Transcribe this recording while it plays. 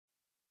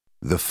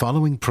The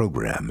following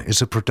program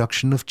is a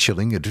production of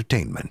Chilling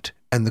Entertainment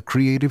and the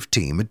creative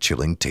team at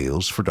Chilling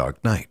Tales for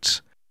Dark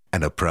Nights,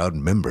 and a proud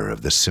member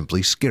of the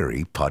Simply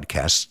Scary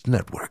Podcasts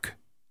Network.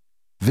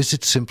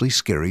 Visit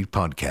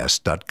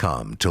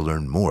simplyscarypodcast.com to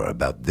learn more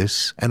about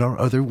this and our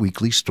other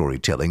weekly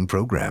storytelling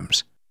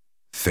programs.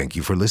 Thank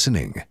you for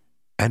listening,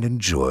 and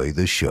enjoy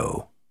the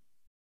show.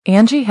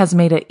 Angie has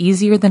made it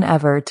easier than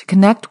ever to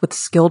connect with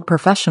skilled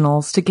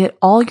professionals to get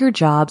all your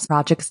jobs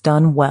projects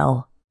done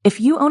well. If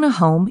you own a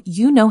home,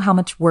 you know how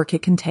much work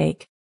it can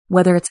take,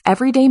 whether it's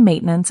everyday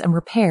maintenance and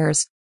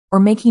repairs or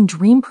making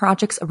dream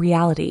projects a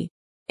reality.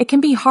 It can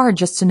be hard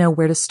just to know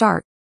where to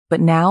start, but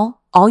now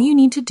all you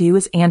need to do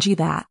is Angie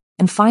that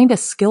and find a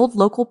skilled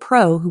local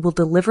pro who will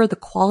deliver the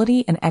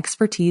quality and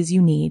expertise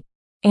you need.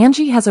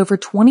 Angie has over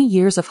 20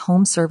 years of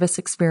home service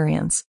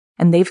experience,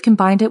 and they've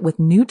combined it with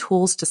new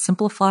tools to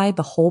simplify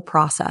the whole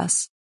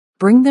process.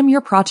 Bring them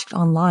your project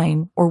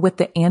online or with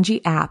the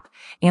Angie app,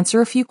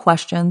 answer a few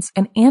questions,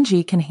 and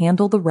Angie can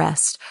handle the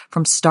rest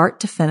from start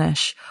to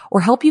finish,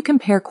 or help you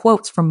compare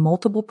quotes from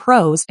multiple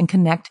pros and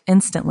connect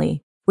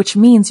instantly, which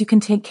means you can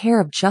take care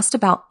of just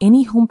about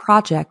any home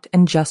project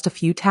in just a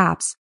few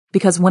taps.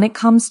 Because when it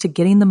comes to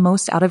getting the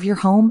most out of your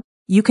home,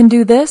 you can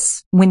do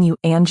this when you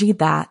Angie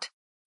that.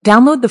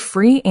 Download the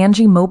free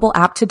Angie mobile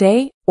app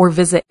today or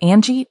visit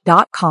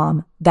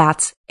Angie.com.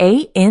 That's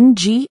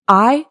ANGI.com.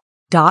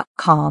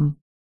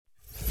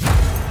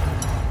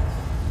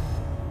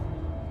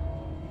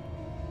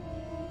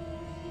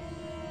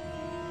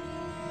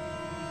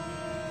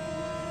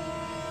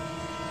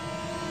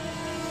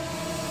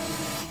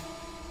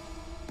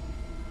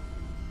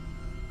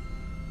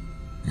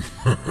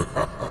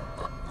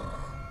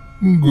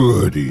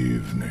 Good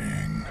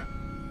evening.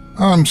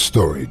 I'm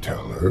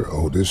storyteller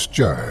Otis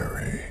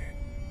Gyrie,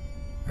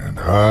 and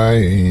I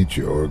ain't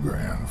your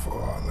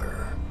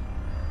grandfather.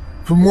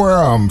 From where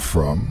I'm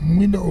from,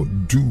 we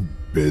don't do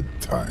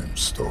bedtime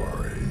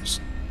stories.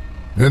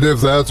 And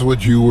if that's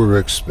what you were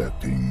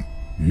expecting,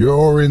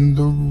 you're in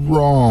the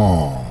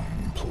wrong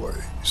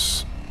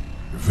place.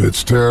 If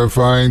it's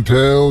terrifying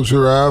tales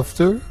you're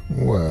after,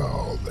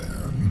 well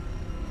then,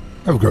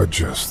 I've got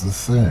just the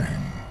thing.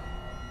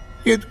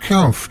 Get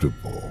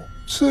comfortable,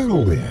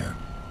 settle in,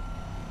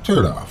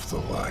 turn off the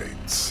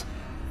lights,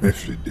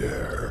 if you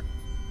dare.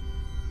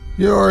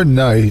 Your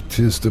night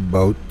is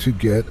about to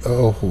get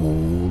a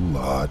whole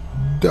lot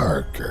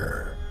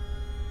darker.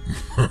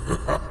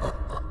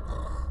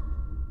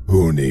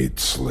 Who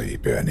needs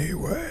sleep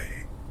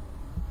anyway?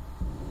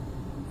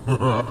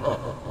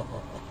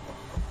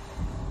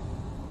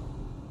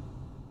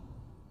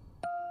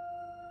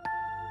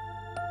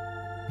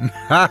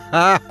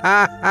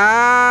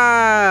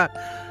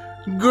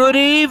 Good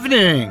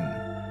evening.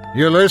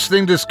 You're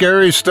listening to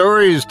Scary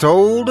Stories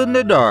Told in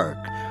the Dark.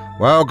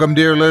 Welcome,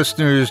 dear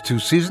listeners, to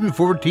Season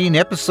 14,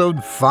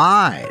 Episode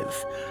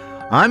 5.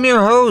 I'm your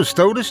host,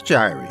 Otis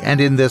Gyrie,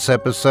 and in this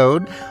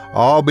episode,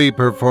 I'll be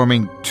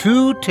performing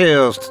 2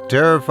 tales to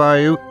terrify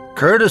you,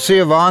 courtesy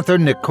of author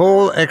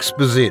Nicole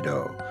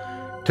Exposito.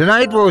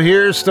 Tonight we'll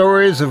hear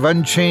stories of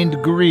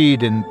unchained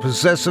greed and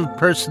possessive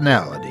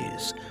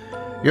personalities.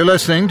 You're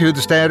listening to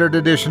the standard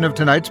edition of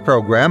tonight's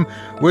program,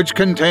 which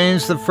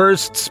contains the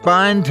first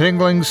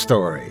spine-tingling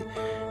story.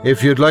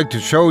 If you'd like to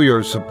show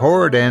your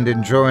support and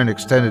enjoy an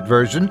extended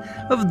version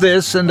of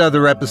this and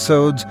other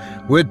episodes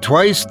with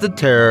twice the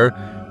terror,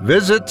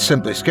 visit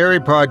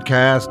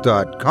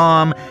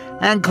simplyscarypodcast.com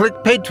and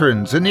click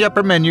Patrons in the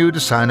upper menu to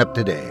sign up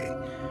today.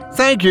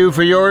 Thank you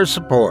for your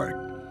support.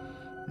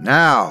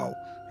 Now,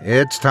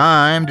 it's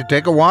time to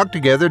take a walk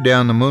together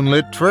down the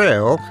moonlit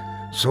trail,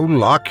 so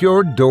lock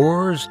your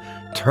doors,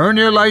 turn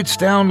your lights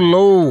down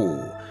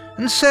low,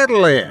 and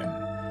settle in.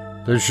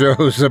 The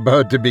show's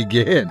about to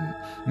begin.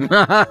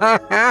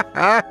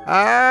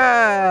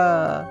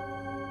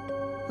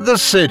 The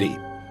city.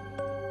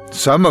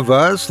 Some of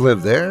us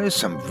live there,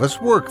 some of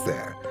us work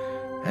there,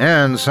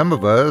 and some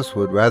of us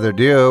would rather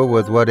deal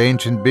with what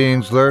ancient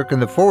beings lurk in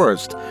the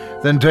forest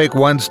than take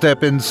one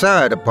step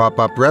inside a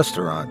pop-up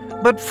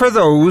restaurant. But for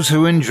those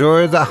who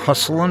enjoy the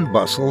hustle and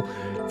bustle,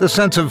 the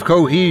sense of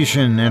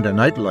cohesion and a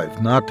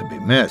nightlife not to be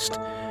missed,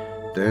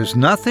 there's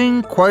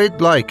nothing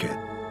quite like it.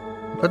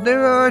 But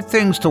there are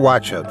things to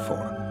watch out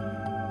for.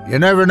 You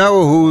never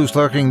know who's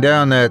lurking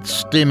down that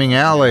steaming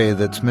alley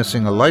that's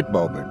missing a light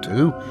bulb or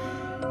two.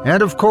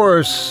 And of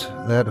course,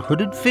 that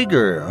hooded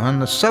figure on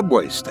the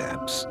subway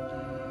steps.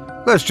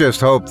 Let's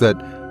just hope that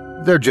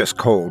they're just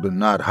cold and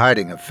not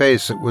hiding a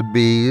face that would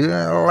be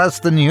less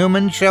than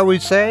human, shall we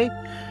say?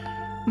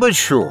 But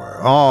sure,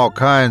 all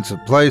kinds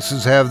of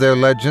places have their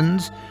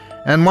legends,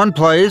 and one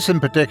place in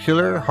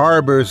particular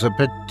harbors a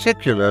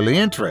particularly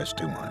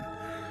interesting one.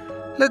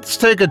 Let's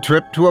take a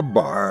trip to a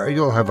bar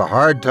you'll have a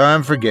hard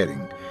time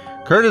forgetting,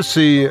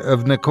 courtesy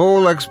of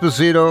Nicole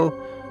Exposito,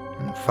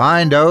 and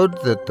find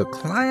out that the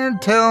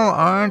clientele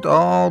aren't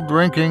all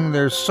drinking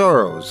their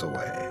sorrows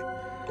away.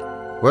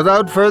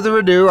 Without further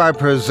ado, I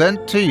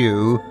present to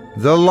you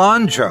The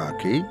Lawn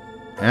Jockey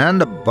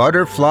and the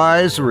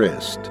Butterfly's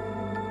Wrist.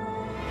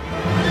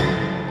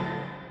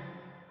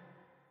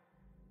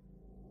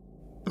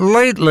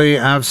 Lately,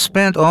 I've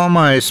spent all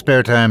my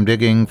spare time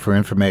digging for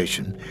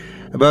information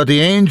about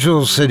the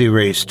Angel City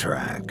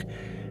Racetrack.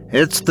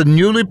 It's the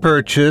newly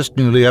purchased,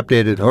 newly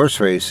updated horse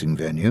racing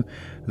venue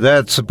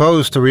that's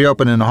supposed to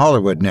reopen in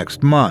Hollywood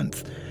next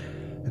month.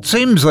 It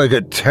seems like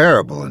a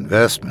terrible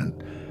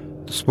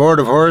investment. The sport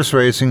of horse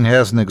racing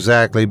hasn't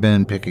exactly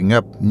been picking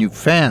up new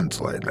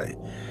fans lately.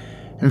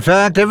 In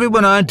fact,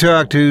 everyone I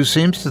talk to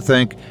seems to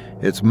think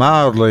it's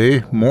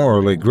mildly,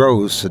 morally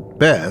gross at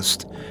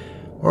best,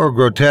 or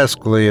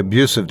grotesquely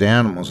abusive to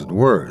animals at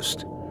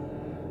worst.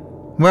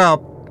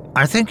 Well,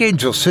 I think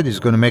Angel City's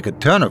going to make a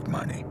ton of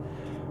money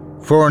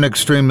for an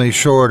extremely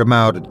short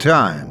amount of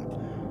time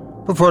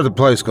before the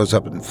place goes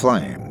up in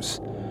flames.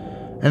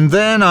 And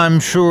then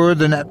I'm sure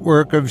the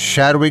network of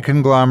shadowy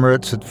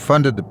conglomerates that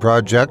funded the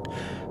project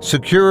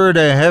secured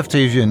a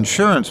hefty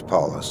insurance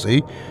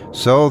policy,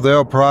 so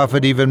they'll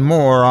profit even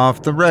more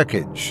off the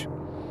wreckage.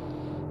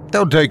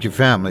 Don't take your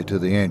family to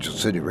the Angel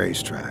City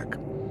Racetrack.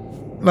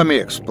 Let me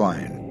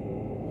explain.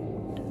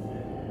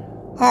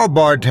 All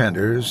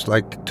bartenders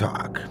like to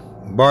talk.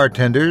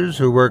 Bartenders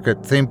who work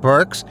at theme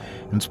parks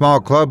and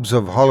small clubs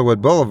of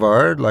Hollywood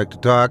Boulevard like to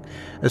talk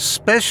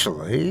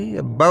especially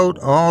about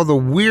all the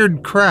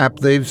weird crap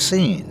they've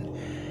seen.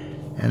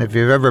 And if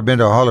you've ever been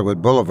to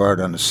Hollywood Boulevard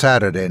on a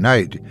Saturday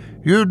night,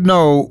 you'd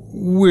know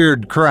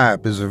weird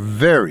crap is a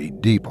very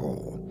deep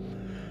hole.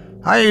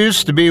 I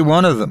used to be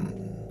one of them.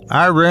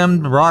 I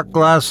rimmed rock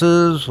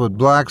glasses with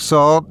black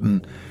salt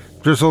and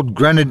drizzled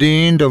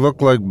grenadine to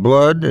look like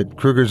blood at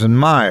Kruger's and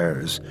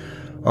Myers,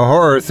 a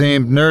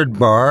horror-themed nerd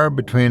bar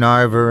between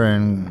Ivor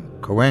and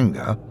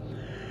Cahuenga.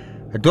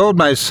 I told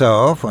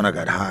myself when I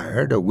got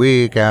hired, a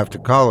week after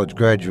college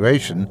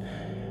graduation,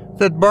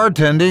 that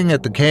bartending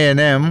at the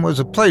K&M was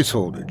a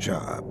placeholder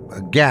job,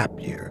 a gap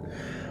year,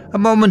 a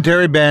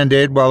momentary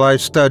band-aid while I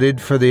studied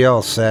for the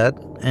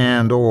LSAT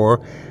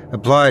and/or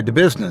applied to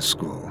business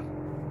school.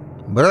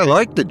 But I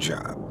liked the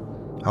job.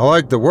 I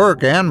liked the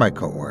work and my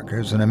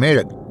coworkers, and I made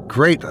a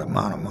great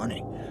amount of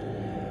money.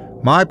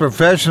 My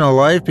professional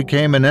life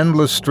became an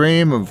endless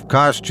stream of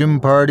costume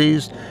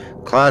parties,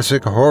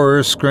 classic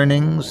horror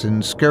screenings,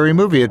 and scary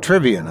movie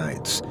trivia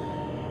nights.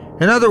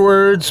 In other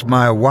words,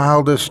 my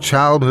wildest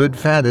childhood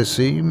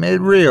fantasy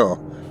made real.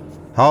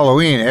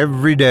 Halloween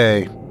every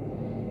day.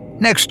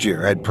 Next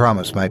year, I'd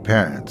promised my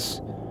parents.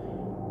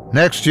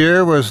 Next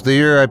year was the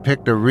year I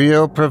picked a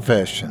real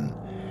profession.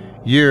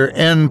 Year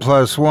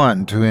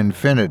N+1 to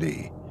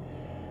infinity.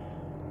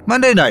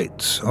 Monday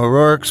nights,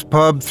 O'Rourke's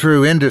Pub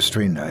through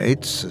industry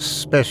nights,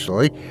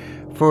 especially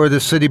for the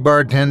city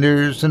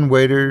bartenders and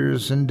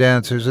waiters and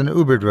dancers and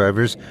Uber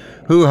drivers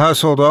who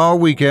hustled all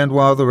weekend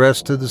while the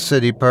rest of the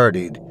city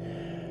partied.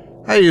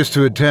 I used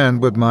to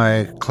attend with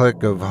my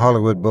clique of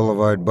Hollywood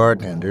Boulevard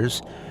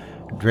bartenders,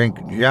 drink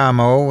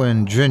Jamo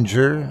and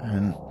ginger,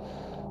 and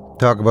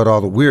talk about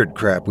all the weird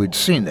crap we'd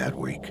seen that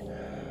week.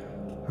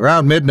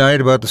 Around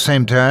midnight, about the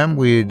same time,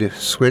 we'd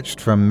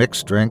switched from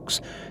mixed drinks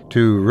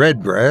to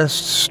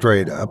redbreasts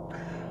straight up.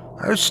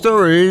 Our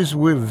stories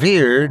were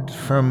veered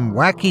from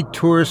wacky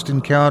tourist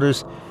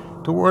encounters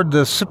toward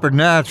the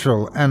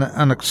supernatural and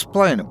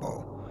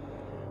unexplainable.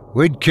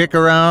 We'd kick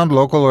around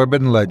local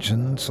urban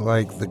legends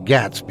like the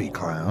Gatsby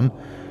clown,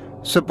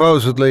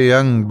 supposedly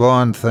young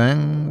blonde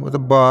thing with a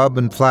bob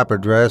and flapper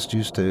dress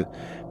used to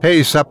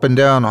pace up and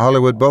down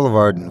Hollywood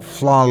Boulevard in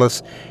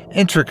flawless,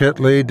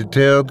 intricately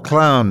detailed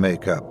clown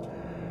makeup.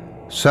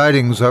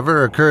 Sightings of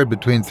her occurred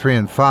between 3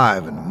 and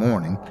 5 in the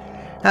morning,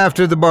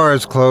 after the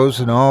bars closed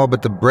and all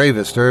but the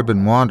bravest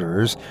urban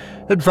wanderers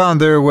had found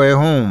their way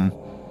home.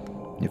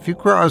 If you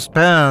crossed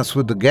paths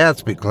with the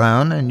Gatsby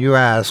clown and you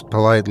asked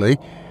politely,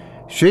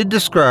 she'd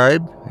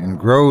describe, in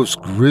gross,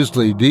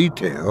 grisly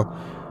detail,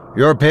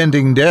 your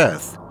pending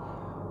death.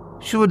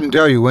 She wouldn't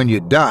tell you when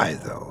you'd die,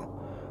 though.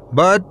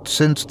 But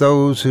since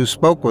those who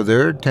spoke with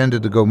her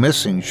tended to go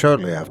missing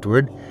shortly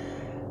afterward,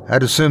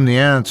 I'd assume the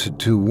answer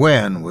to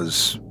when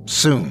was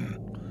soon.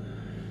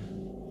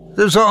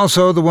 There's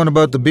also the one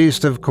about the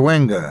beast of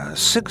Cahuenga, a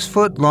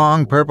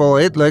 6-foot-long purple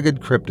 8-legged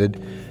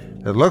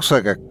cryptid that looks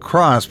like a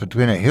cross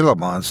between a Gila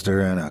monster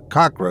and a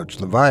cockroach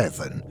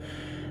leviathan,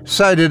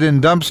 sighted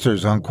in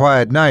dumpsters on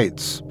quiet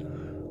nights.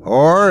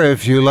 Or,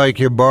 if you like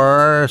your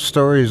bar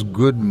stories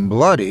good and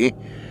bloody,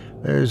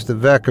 there's the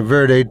Vaca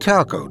Verde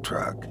taco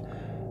truck.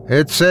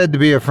 It's said to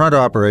be a front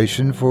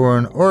operation for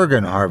an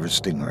organ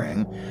harvesting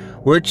ring,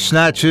 which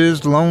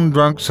snatches lone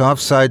drunks off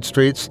side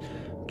streets,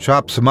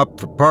 chops them up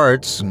for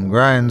parts, and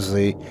grinds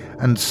the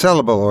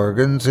unsellable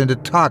organs into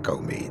taco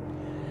meat.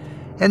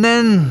 And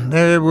then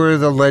there were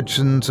the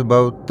legends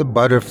about the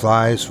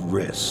butterfly's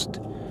wrist.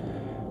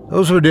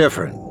 Those were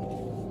different,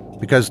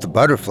 because the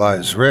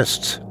butterfly's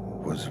wrist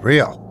was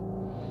real.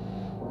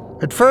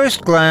 At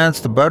first glance,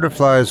 the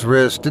butterfly's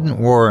wrist didn't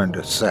warrant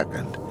a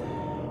second.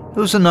 It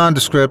was a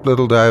nondescript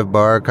little dive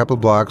bar a couple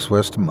blocks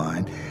west of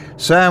mine,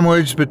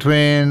 sandwiched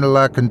between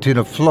La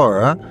Cantina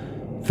Flora,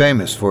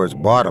 famous for its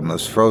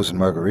bottomless frozen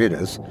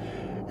margaritas,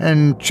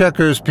 and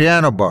Checkers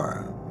Piano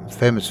Bar,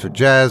 famous for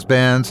jazz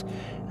bands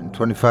and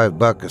 $25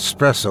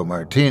 espresso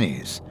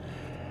martinis.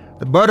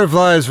 The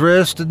butterfly's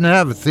wrist didn't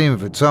have a theme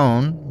of its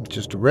own,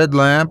 just a red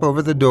lamp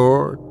over the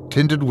door,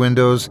 tinted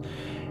windows,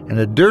 and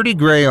a dirty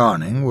gray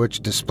awning which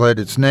displayed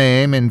its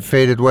name in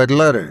faded white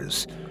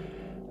letters.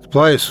 The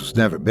place was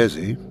never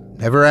busy,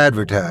 never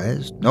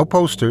advertised, no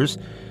posters,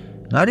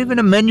 not even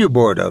a menu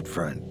board out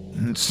front,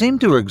 and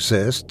seemed to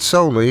exist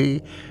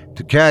solely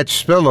to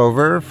catch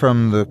spillover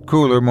from the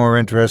cooler, more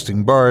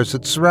interesting bars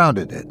that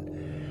surrounded it.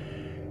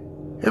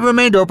 It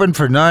remained open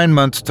for 9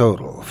 months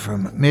total,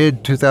 from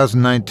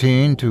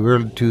mid-2019 to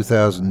early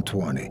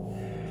 2020.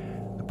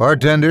 The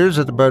bartenders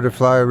at the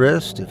Butterfly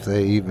Wrist, if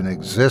they even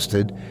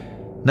existed,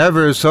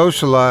 never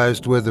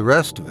socialized with the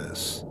rest of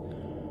us.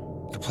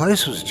 The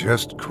place was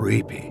just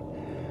creepy.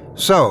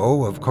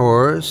 So, of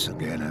course,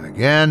 again and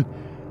again,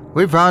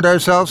 we found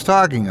ourselves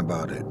talking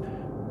about it.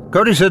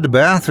 Cody said the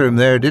bathroom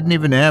there didn't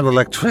even have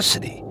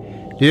electricity.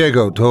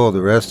 Diego told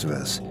the rest of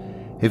us.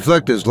 He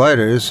flicked his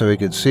lighter so he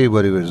could see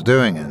what he was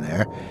doing in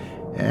there,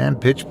 and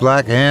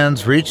pitch-black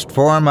hands reached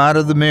for him out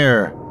of the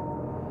mirror.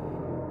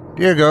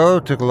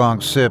 Diego took a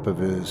long sip of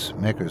his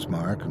Maker's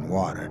Mark and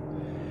water.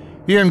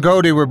 He and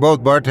Cody were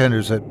both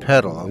bartenders at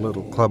Pedal, a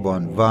little club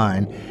on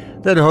Vine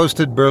that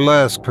hosted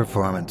burlesque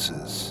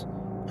performances.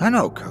 "I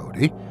know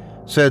Cody,"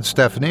 said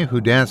Stephanie,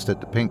 who danced at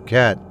the Pink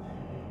Cat.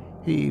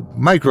 "He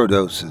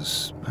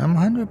microdoses. I'm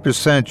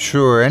 100%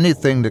 sure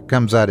anything that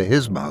comes out of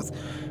his mouth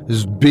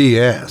is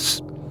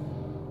BS.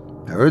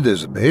 I heard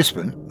there's a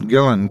basement,"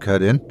 Gillen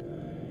cut in.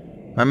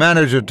 "My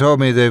manager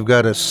told me they've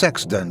got a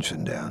sex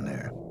dungeon down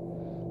there."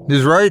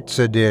 "He's right,"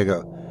 said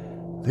Diego.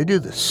 "They do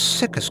the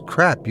sickest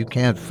crap you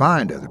can't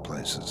find other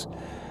places.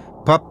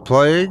 Pup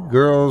play,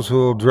 girls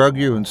who'll drug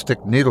you and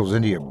stick needles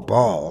into your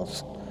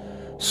balls."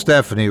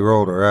 Stephanie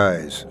rolled her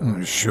eyes.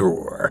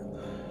 "Sure."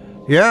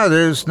 "Yeah,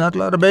 there's not a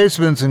lot of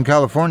basements in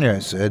California," I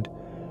said.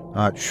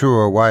 Not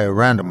sure why a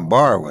random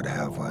bar would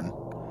have one.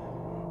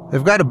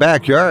 "They've got a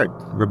backyard,"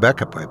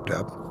 Rebecca piped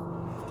up.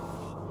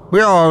 We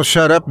all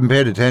shut up and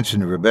paid attention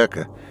to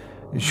Rebecca.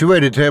 She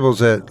waited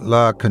tables at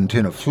La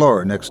Cantina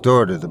Flora next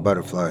door to the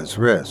Butterfly's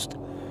Wrist.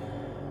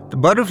 The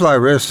Butterfly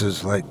Wrist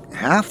is like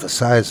half the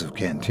size of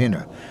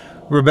Cantina,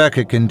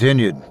 Rebecca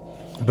continued,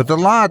 but the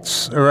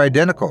lots are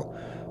identical,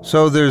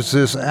 so there's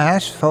this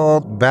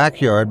asphalt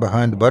backyard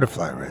behind the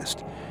Butterfly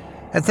Wrist.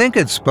 I think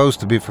it's supposed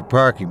to be for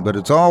parking, but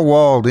it's all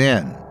walled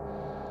in.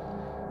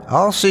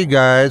 I'll see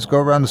guys go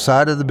around the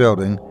side of the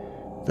building,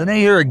 then I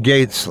hear a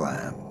gate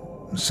slam.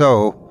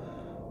 So,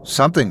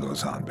 something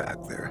goes on back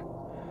there.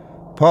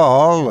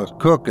 Paul, a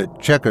cook at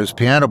Checker's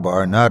Piano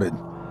Bar, nodded.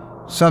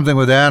 Something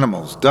with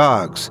animals,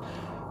 dogs.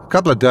 A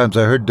couple of times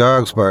I heard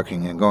dogs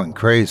barking and going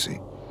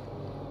crazy.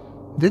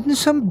 "Didn't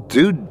some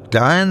dude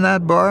die in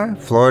that bar?"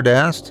 Florida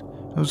asked.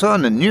 "It was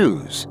on the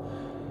news."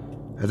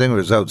 "I think it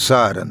was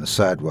outside on the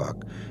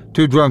sidewalk.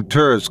 2 drunk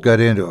tourists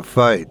got into a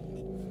fight."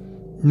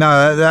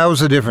 "No, that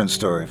was a different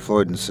story,"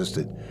 Floyd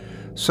insisted.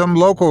 "Some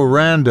local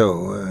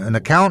rando, an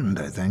accountant,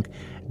 I think,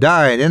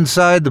 died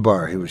inside the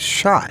bar. He was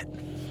shot.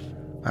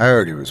 I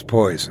heard he was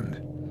poisoned."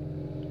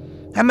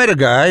 "I met a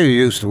guy who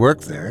used to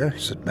work there,"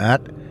 said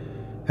Matt.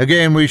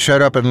 Again, we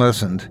shut up and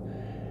listened.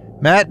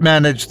 Matt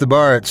managed the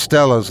bar at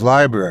Stella's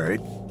library.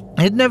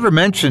 He'd never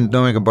mentioned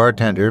knowing a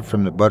bartender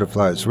from the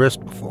Butterfly's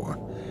Wrist before.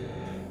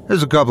 "It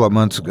was a couple of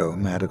months ago,"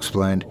 Matt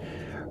explained.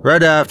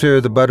 "Right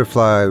after the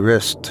Butterfly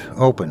Wrist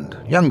opened.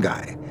 Young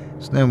guy.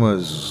 His name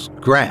was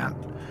Grant.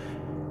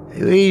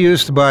 He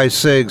used to buy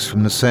cigs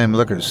from the same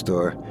liquor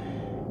store.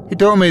 He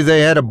told me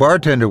they had a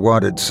bartender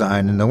wanted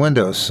sign in the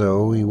window,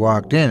 so he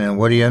walked in, and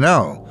what do you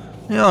know?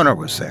 The owner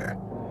was there.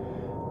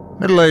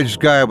 Middle-aged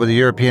guy with a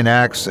European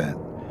accent.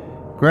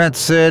 Grant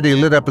said he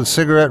lit up a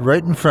cigarette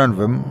right in front of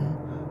him,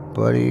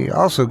 but he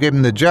also gave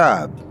him the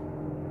job."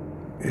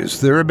 "Is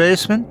there a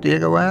basement?"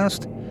 Diego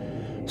asked.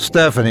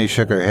 Stephanie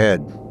shook her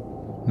head.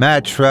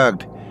 Matt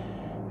shrugged.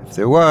 "If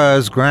there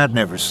was, Grant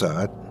never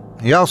saw it.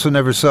 He also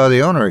never saw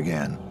the owner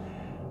again.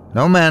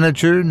 No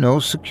manager, no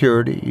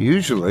security,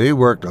 usually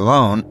worked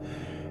alone,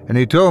 and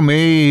he told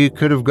me he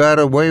could have got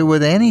away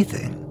with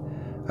anything.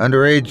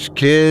 Underage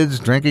kids,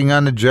 drinking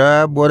on the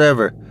job,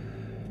 whatever.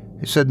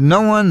 He said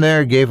no one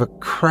there gave a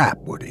crap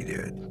what he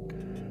did."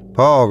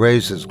 Paul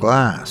raised his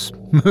glass.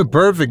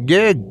 "Perfect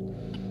gig."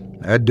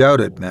 "I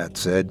doubt it," Matt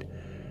said.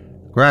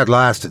 "Grant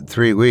lasted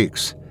 3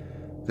 weeks.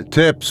 The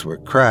tips were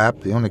crap.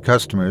 The only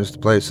customers the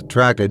place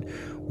attracted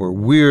were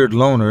weird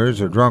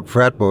loners or drunk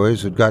frat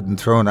boys who'd gotten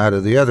thrown out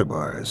of the other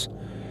bars.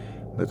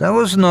 But that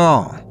wasn't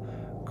all.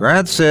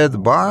 Grant said the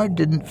bar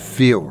didn't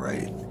feel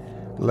right,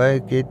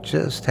 like it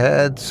just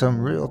had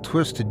some real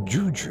twisted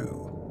juju."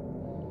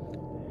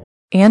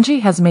 Angie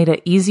has made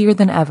it easier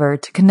than ever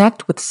to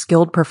connect with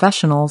skilled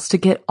professionals to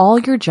get all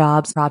your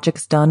jobs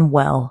projects done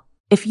well.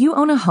 If you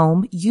own a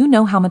home, you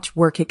know how much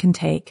work it can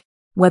take,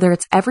 whether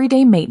it's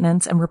everyday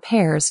maintenance and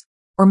repairs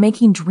or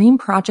making dream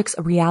projects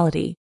a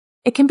reality.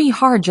 It can be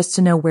hard just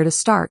to know where to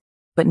start,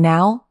 but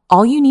now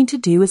all you need to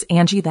do is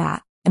Angie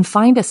that and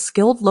find a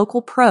skilled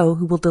local pro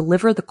who will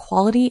deliver the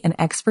quality and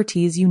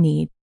expertise you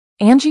need.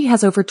 Angie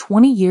has over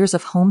 20 years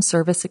of home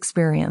service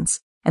experience,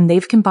 and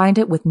they've combined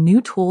it with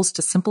new tools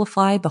to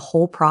simplify the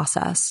whole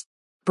process.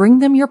 Bring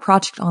them your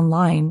project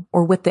online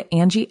or with the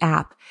Angie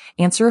app,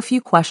 answer a few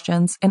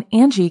questions, and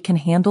Angie can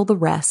handle the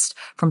rest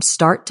from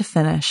start to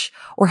finish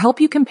or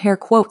help you compare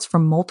quotes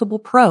from multiple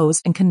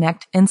pros and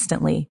connect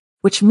instantly,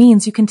 which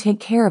means you can take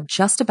care of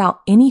just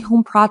about any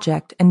home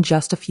project in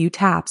just a few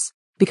taps.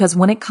 Because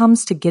when it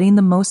comes to getting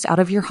the most out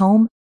of your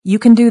home, you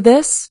can do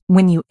this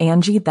when you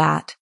Angie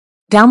that.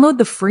 Download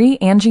the free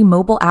Angie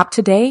mobile app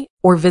today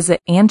or visit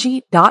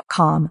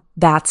Angie.com.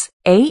 That's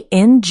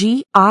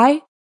ANGI.com.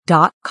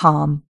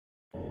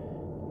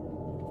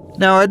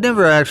 Now, I'd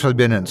never actually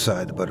been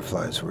inside the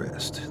Butterfly's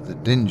Wrist. The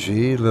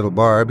dingy little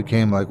bar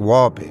became like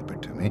wallpaper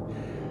to me.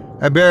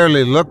 I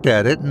barely looked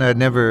at it, and I'd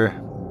never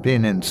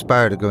been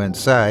inspired to go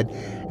inside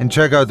and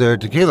check out their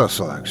tequila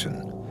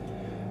selection.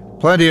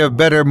 Plenty of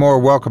better, more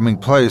welcoming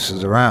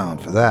places around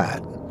for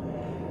that.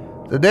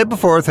 The day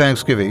before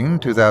Thanksgiving,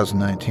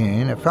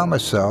 2019, I found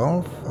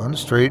myself on the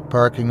street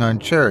parking on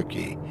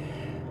Cherokee.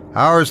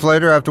 Hours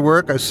later after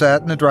work, I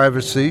sat in the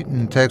driver's seat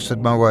and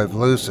texted my wife,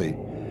 Lucy.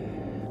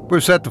 We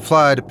were set to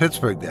fly to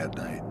Pittsburgh that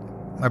night.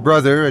 My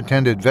brother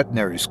attended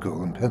veterinary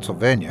school in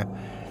Pennsylvania.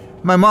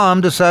 My mom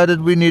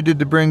decided we needed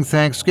to bring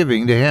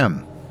Thanksgiving to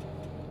him.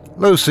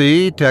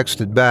 Lucy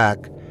texted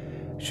back.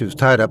 She was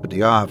tied up at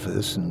the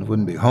office and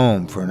wouldn't be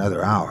home for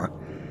another hour.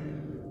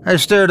 I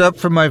stared up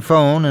from my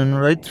phone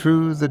and right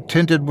through the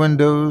tinted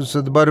windows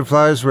of the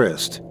Butterfly's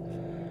Wrist.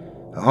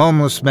 A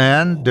homeless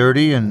man,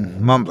 dirty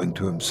and mumbling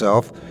to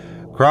himself,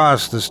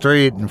 crossed the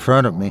street in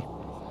front of me.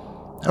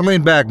 I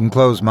leaned back and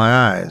closed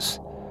my eyes.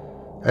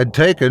 I'd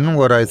taken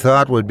what I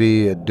thought would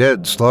be a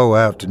dead slow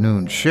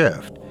afternoon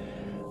shift,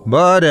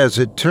 but as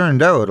it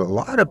turned out, a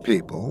lot of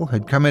people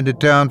had come into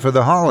town for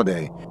the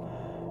holiday,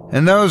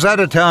 and those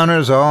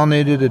out-of-towners all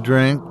needed a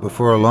drink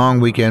before a long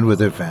weekend with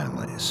their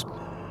families.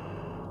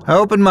 I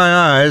opened my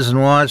eyes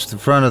and watched the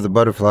front of the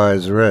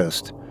Butterfly's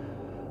Wrist.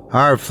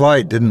 Our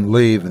flight didn't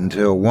leave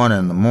until 1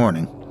 a.m.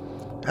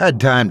 I had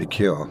time to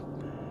kill.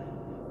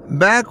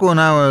 Back when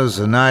I was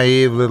a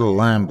naive little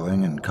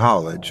lambling in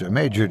college, I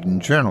majored in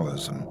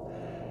journalism.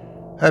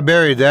 I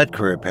buried that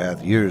career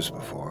path years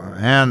before,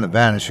 and the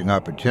vanishing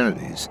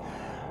opportunities.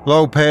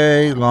 Low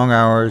pay, long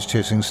hours,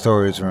 chasing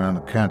stories around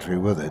the country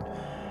with it.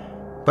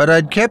 But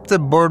I'd kept the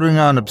bordering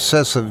on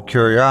obsessive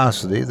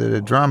curiosity that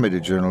had drawn me to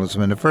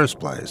journalism in the first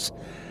place.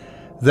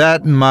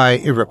 That and my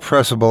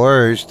irrepressible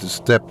urge to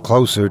step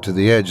closer to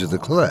the edge of the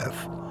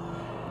cliff.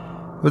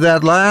 With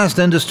that last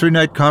industry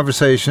night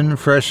conversation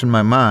fresh in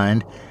my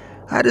mind,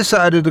 I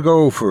decided to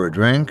go for a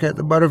drink at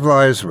the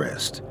Butterfly's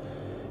Wrist.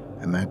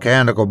 A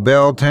mechanical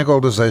bell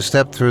tinkled as I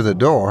stepped through the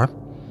door,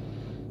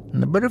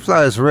 and the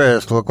Butterfly's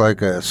Wrist looked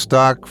like a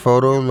stock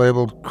photo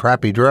labeled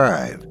Crappy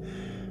Drive.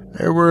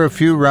 There were a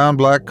few round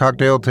black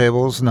cocktail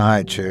tables and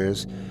high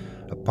chairs,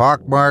 a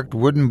pockmarked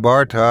wooden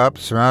bar top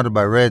surrounded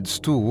by red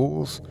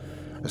stools,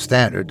 a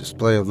standard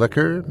display of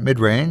liquor,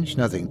 mid-range,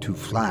 nothing too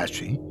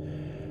flashy.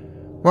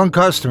 One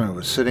customer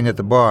was sitting at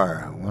the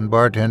bar, one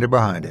bartender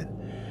behind it.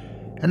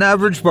 An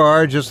average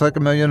bar just like a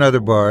million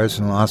other bars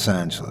in Los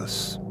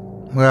Angeles.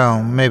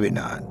 Well, maybe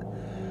not.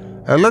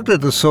 I looked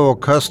at the sole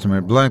customer,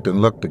 blinked,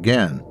 and looked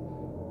again.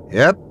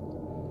 Yep,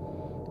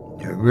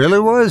 it really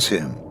was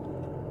him.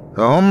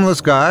 The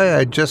homeless guy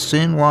I'd just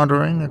seen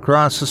wandering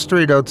across the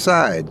street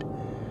outside.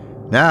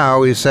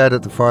 Now he sat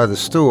at the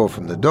farthest stool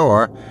from the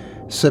door,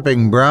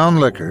 sipping brown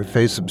liquor,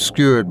 face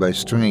obscured by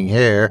stringy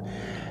hair,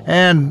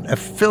 and a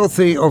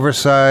filthy,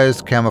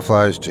 oversized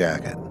camouflage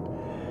jacket.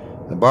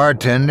 The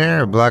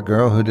bartender, a black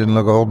girl who didn't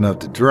look old enough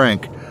to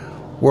drink,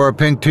 wore a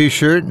pink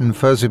t-shirt and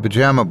fuzzy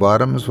pajama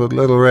bottoms with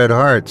little red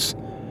hearts.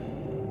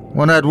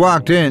 When I'd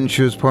walked in,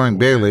 she was pouring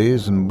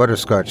Baileys and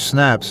butterscotch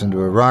snaps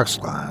into a rocks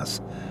glass.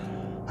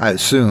 I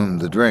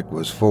assumed the drink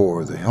was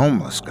for the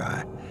homeless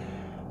guy,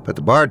 but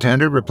the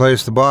bartender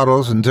replaced the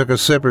bottles and took a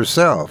sip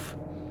herself.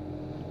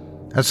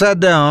 I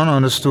sat down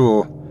on a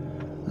stool.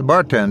 The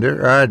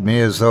bartender eyed me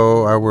as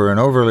though I were an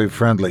overly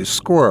friendly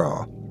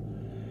squirrel.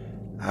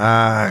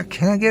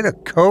 Can I get a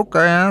Coke?"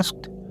 I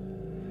asked.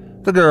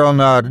 The girl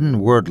nodded and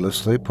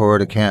wordlessly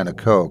poured a can of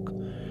Coke.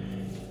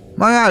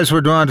 My eyes were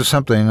drawn to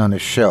something on a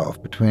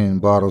shelf between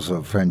bottles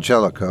of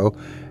Frangelico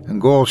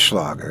and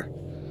Goldschlager.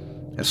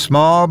 A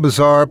small,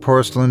 bizarre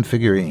porcelain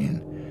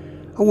figurine.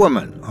 A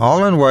woman,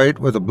 all in white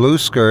with a blue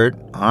skirt,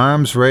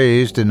 arms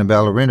raised in a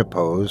ballerina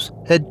pose,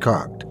 head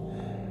cocked.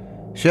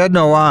 She had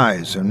no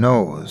eyes or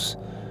nose,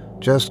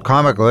 just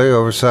comically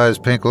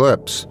oversized pink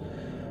lips.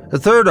 A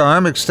third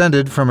arm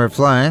extended from her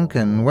flank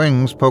and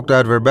wings poked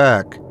out of her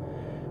back.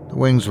 The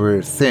wings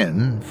were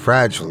thin,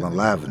 fragile and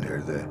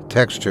lavender, the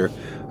texture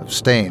of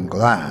stained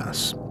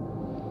glass.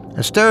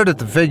 I stared at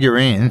the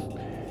figurine.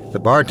 The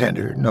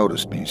bartender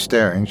noticed me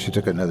staring. She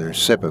took another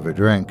sip of her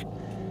drink.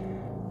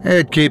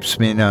 "It keeps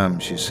me numb,"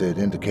 she said,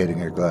 indicating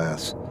her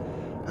glass.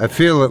 "I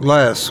feel it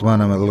less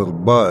when I'm a little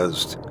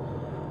buzzed."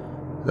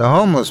 The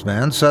homeless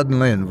man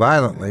suddenly and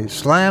violently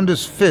slammed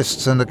his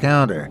fists on the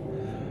counter.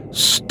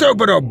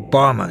 "Stupid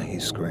Obama!" he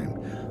screamed.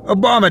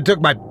 "Obama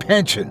took my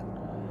pension!"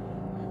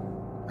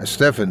 I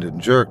stiffened and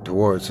jerked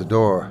towards the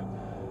door.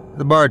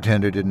 The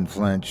bartender didn't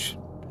flinch.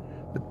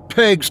 "The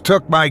pigs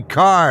took my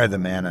car," the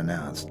man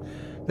announced.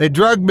 "They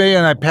drugged me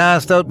and I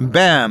passed out and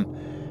bam!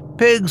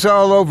 Pigs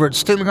all over it,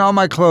 stealing all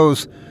my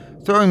clothes,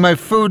 throwing my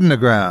food in the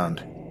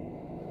ground."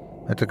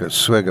 I took a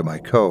swig of my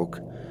Coke.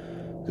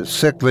 The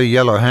sickly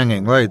yellow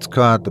hanging lights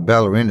caught the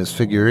ballerina's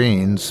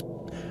figurine's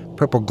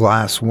purple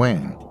glass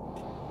wing.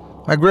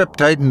 My grip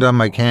tightened on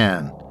my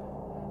can.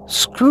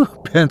 Screw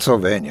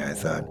Pennsylvania, I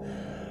thought.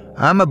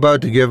 I'm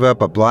about to give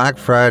up a Black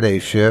Friday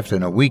shift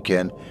and a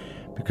weekend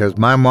because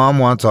my mom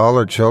wants all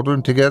her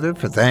children together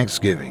for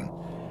Thanksgiving.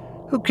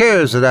 Who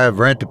cares that I have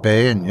rent to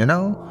pay and,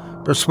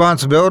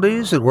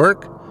 responsibilities at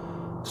work?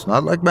 It's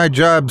not like my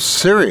job's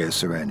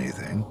serious or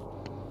anything.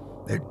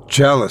 They're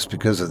jealous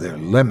because of their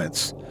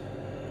limits.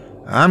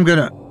 I'm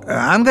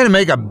gonna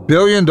make $1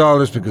 billion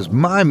because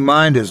my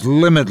mind is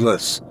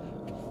limitless.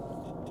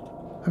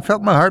 I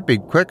felt my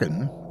heartbeat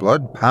quicken,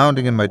 blood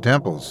pounding in my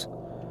temples.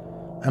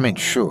 I mean,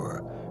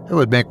 sure, it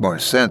would make more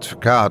sense for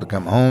Kyle to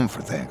come home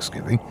for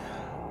Thanksgiving.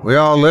 We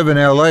all live in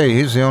L.A.,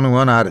 he's the only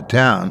one out of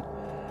town.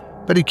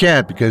 But he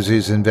can't because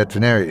he's in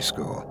veterinary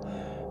school.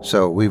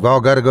 So we've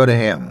all got to go to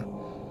him.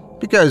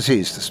 Because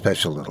he's the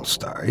special little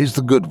star. He's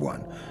the good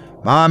one.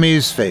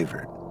 Mommy's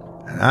favorite.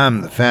 And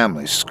I'm the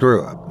family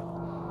screw-up.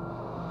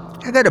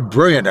 I got a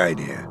brilliant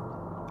idea.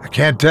 I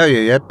can't tell you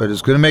yet, but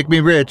it's going to make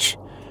me rich.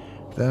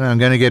 Then I'm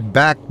going to get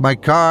back my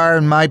car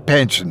and my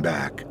pension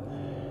back.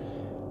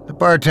 The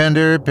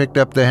bartender picked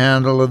up the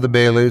handle of the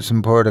Baileys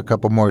and poured a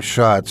couple more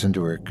shots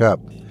into her cup.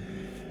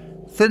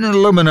 Thin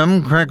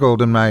aluminum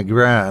crinkled in my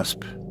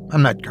grasp.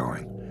 I'm not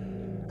going.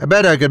 I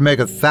bet I could make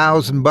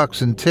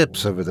 $1,000 in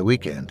tips over the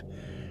weekend.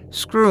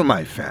 Screw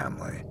my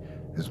family.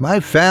 Is my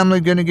family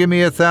going to give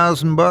me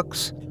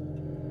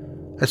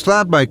 $1,000? I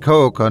slapped my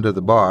Coke onto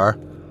the bar.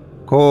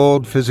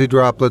 Cold, fizzy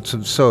droplets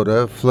of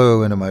soda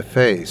flew into my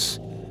face.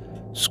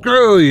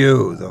 "Screw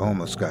you," the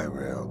homeless guy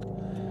railed.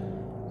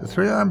 The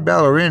three-armed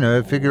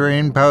ballerina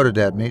figurine pouted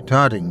at me,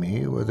 taunting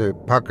me with her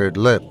puckered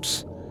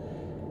lips.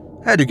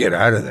 I had to get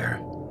out of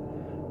there.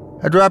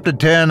 I dropped a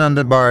 10 on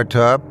the bar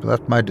top,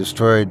 left my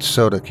destroyed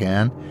soda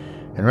can,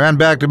 and ran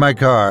back to my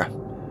car.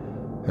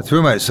 I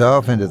threw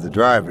myself into the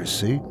driver's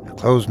seat,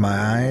 closed my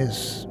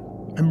eyes,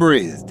 and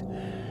breathed.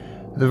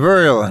 The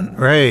virulent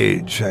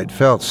rage I'd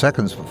felt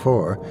seconds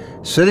before,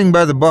 sitting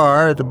by the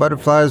bar at the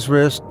butterfly's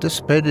wrist,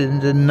 dissipated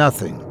into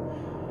nothing.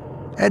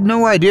 I had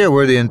no idea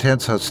where the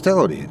intense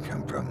hostility had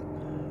come from.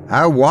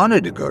 I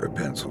wanted to go to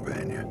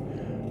Pennsylvania.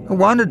 I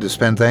wanted to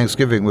spend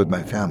Thanksgiving with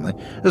my family,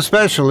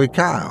 especially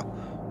Kyle.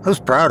 I was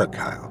proud of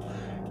Kyle,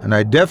 and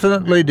I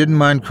definitely didn't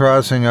mind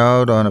crossing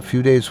out on a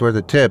few days' worth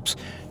of tips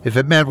if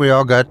it meant we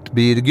all got to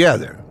be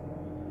together.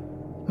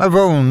 My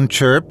phone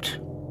chirped.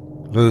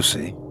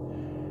 Lucy.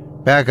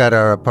 Back at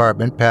our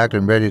apartment, packed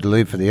and ready to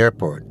leave for the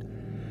airport.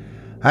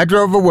 I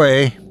drove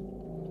away.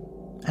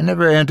 I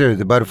never entered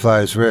the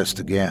butterfly's wrist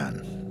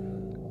again.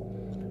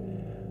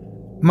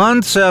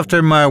 Months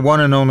after my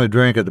one and only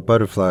drink at the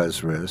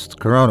butterfly's wrist,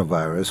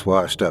 coronavirus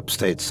washed up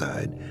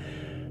stateside,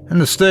 and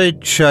the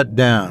state shut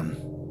down.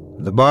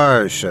 The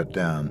bars shut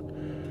down.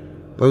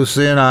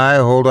 Lucy and I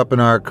holed up in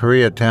our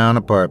Koreatown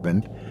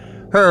apartment,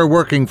 her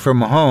working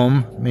from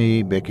home,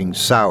 me baking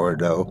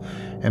sourdough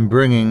and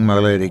bringing my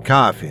lady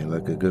coffee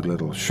like a good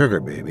little sugar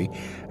baby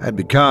I'd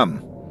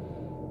become.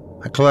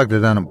 I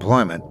collected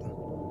unemployment.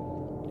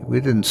 We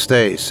didn't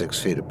stay 6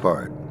 feet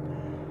apart.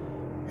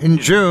 In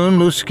June,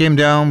 Lucy came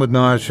down with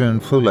nausea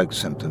and flu-like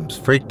symptoms,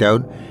 freaked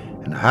out,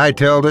 and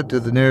hightailed it to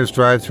the nearest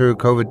drive-through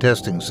COVID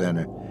testing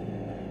center.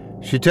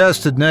 She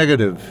tested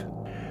negative.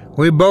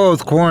 We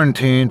both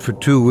quarantined for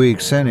 2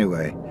 weeks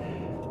anyway.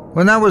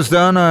 When that was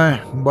done,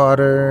 I bought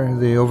her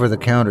the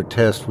over-the-counter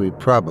test we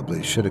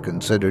probably should have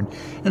considered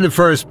in the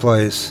first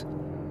place.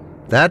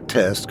 That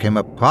test came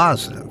up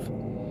positive.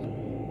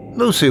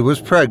 Lucy was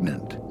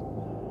pregnant.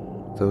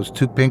 Those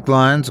 2 pink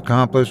lines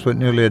accomplished what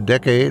nearly a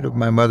decade of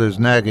my mother's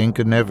nagging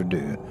could never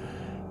do.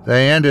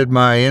 They ended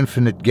my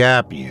infinite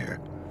gap year.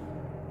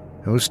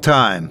 It was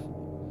time.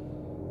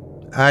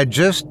 I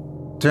just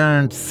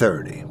turned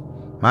 30.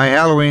 My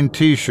Halloween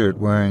t-shirt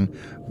wearing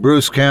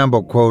Bruce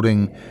Campbell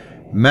quoting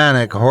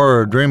manic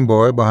horror dream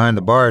boy behind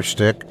the bar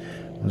stick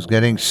was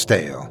getting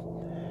stale.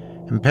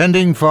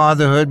 Impending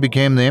fatherhood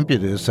became the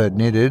impetus I'd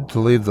needed to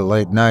leave the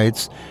late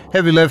nights,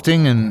 heavy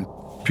lifting, and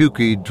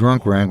pukey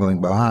drunk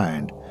wrangling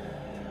behind.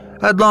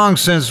 I'd long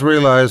since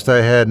realized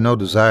I had no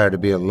desire to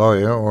be a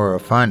lawyer or a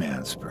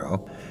finance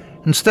pro.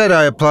 Instead,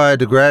 I applied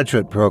to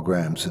graduate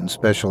programs in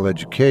special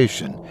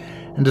education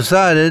and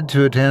decided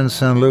to attend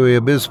San Luis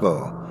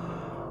Obispo.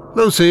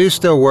 Lucy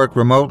still worked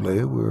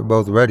remotely. We were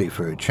both ready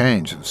for a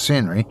change of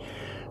scenery.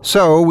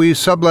 So we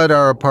sublet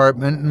our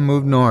apartment and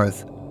moved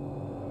north.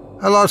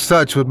 I lost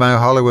touch with my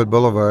Hollywood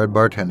Boulevard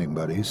bartending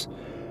buddies.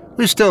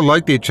 We still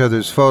liked each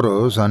other's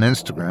photos on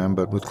Instagram,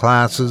 but with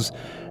classes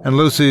and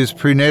Lucy's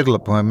prenatal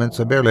appointments,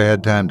 I barely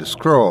had time to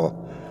scroll.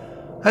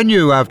 I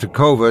knew after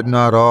COVID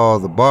not all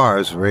the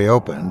bars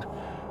reopened.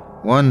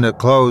 One that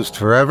closed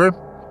forever,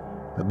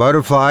 the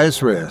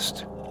Butterfly's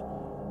Wrist.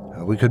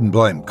 We couldn't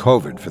blame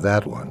COVID for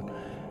that one.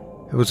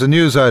 It was a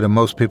news item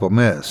most people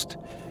missed.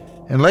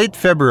 In late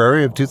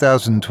February of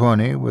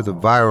 2020, with a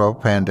viral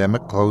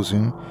pandemic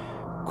closing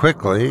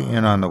quickly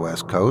in on the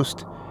West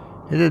Coast,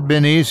 it had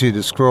been easy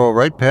to scroll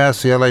right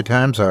past the LA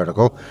Times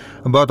article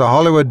about the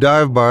Hollywood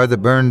dive bar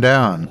that burned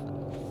down.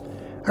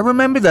 I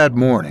remember that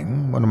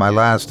morning, one of my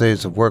last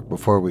days of work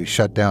before we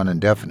shut down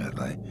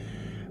indefinitely.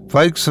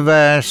 Flakes of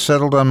ash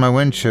settled on my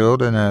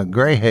windshield and a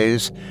gray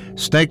haze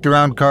snaked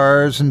around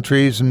cars and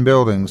trees and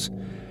buildings.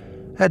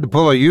 I had to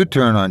pull a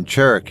U-turn on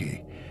Cherokee.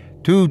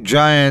 2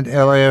 giant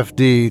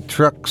LAFD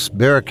trucks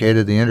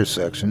barricaded the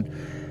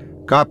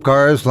intersection. Cop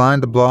cars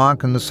lined the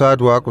block and the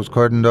sidewalk was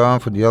cordoned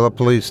off with yellow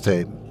police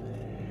tape.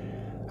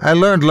 I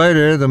learned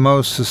later the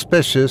most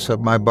suspicious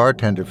of my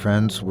bartender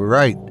friends were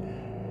right.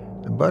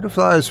 The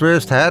Butterfly's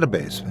Wrist had a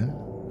basement,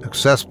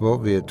 accessible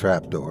via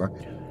trapdoor,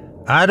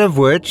 out of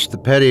which the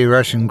petty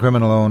Russian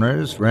criminal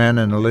owners ran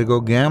an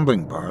illegal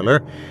gambling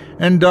parlor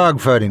and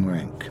dogfighting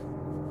rink.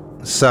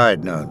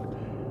 Side note,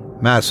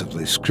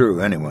 massively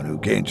screw anyone who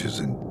engages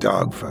in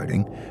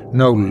dogfighting.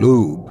 No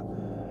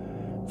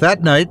lube.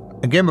 That night,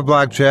 a game of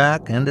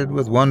blackjack ended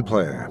with one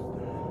player,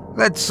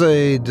 let's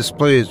say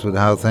displeased with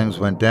how things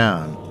went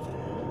down.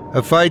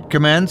 A fight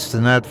commenced,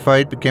 and that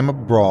fight became a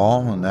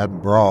brawl, and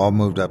that brawl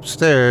moved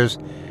upstairs,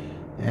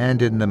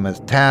 and in the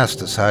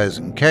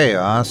metastasizing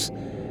chaos,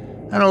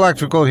 an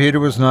electrical heater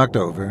was knocked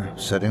over,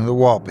 setting the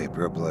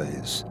wallpaper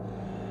ablaze.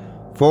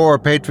 4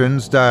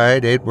 patrons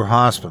died, 8 were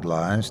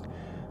hospitalized,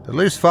 at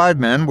least 5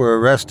 men were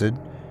arrested,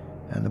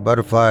 and the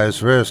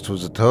Butterfly's Wrist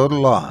was a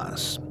total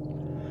loss.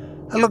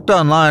 I looked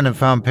online and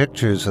found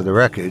pictures of the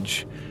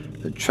wreckage,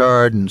 the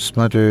charred and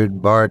splintered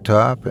bar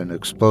top and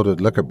exploded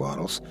liquor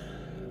bottles.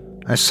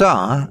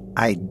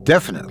 I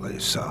definitely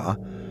saw,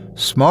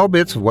 small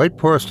bits of white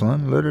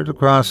porcelain littered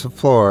across the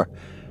floor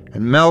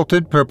and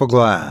melted purple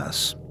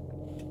glass.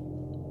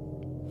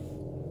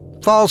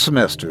 Fall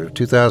semester of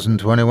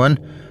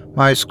 2021,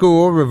 my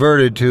school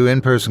reverted to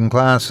in-person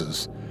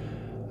classes.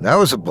 That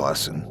was a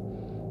blessing.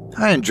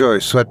 I enjoy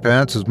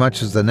sweatpants as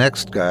much as the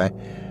next guy,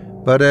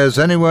 but as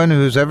anyone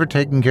who's ever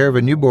taken care of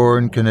a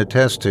newborn can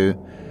attest to,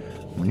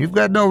 when you've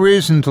got no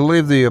reason to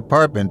leave the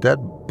apartment, that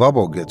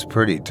bubble gets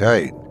pretty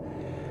tight.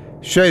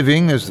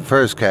 Shaving is the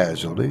first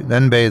casualty,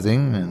 then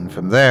bathing, and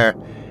from there,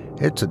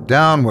 it's a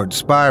downward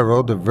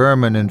spiral to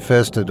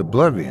vermin-infested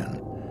oblivion.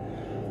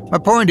 My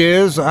point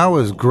is, I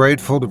was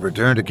grateful to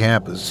return to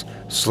campus,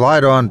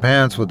 slide on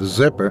pants with a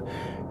zipper,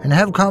 and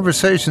have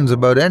conversations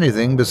about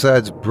anything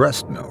besides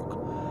breast milk.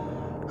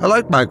 I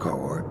liked my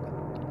cohort.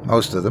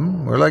 Most of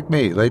them were like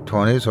me, late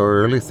 20s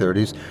or early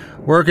 30s,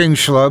 working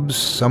schlubs,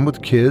 some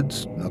with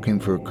kids, looking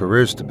for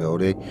career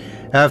stability,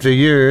 after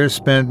years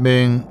spent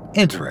being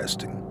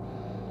interesting.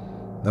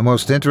 The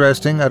most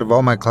interesting out of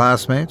all my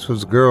classmates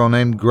was a girl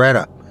named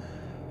Greta.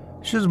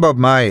 She was about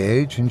my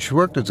age, and she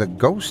worked as a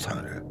ghost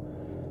hunter.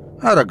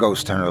 Not a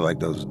ghost hunter like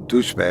those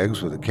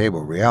douchebags with a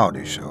cable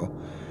reality show.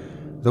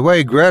 The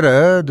way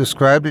Greta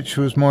described it, she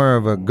was more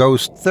of a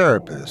ghost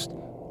therapist.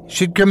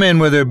 She'd come in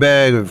with her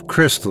bag of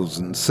crystals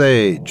and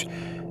sage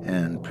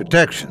and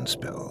protection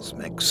spells,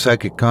 make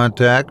psychic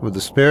contact with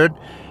the spirit,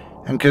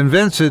 and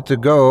convince it to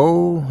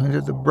go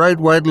into the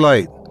bright white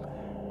light.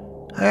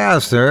 I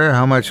asked her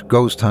how much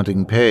ghost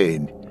hunting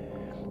paid.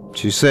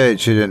 She said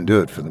she didn't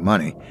do it for the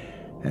money,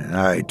 and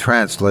I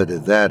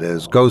translated that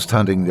as ghost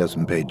hunting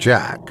doesn't pay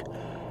jack.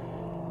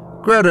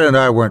 Greta and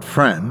I weren't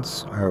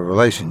friends. Our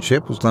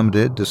relationship was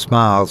limited to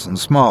smiles and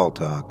small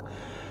talk.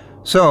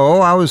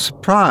 So I was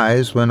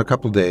surprised when a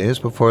couple days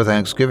before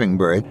Thanksgiving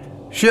break,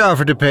 she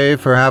offered to pay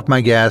for half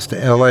my gas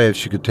to LA if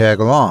she could tag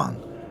along.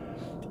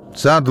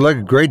 Sounded like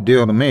a great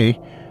deal to me.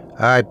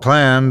 I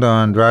planned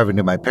on driving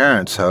to my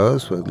parents'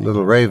 house with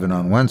little Raven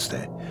on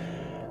Wednesday.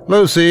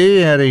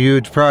 Lucy had a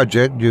huge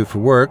project due for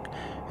work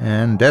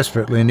and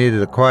desperately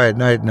needed a quiet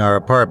night in our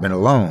apartment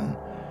alone.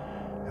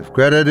 If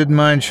Greta didn't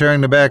mind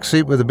sharing the back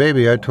seat with the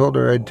baby, I told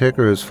her I'd take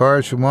her as far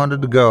as she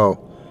wanted to go.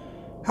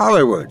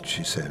 Hollywood,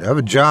 she said. I have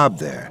a job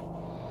there.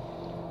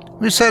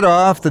 We set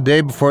off the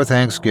day before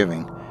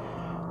Thanksgiving.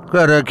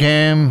 Greta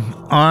came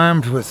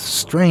armed with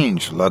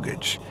strange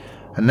luggage,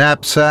 a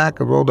knapsack,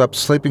 a rolled-up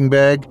sleeping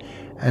bag,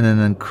 and an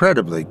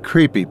incredibly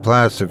creepy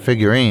plaster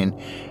figurine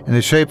in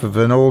the shape of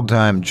an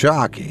old-time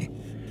jockey.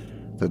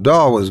 The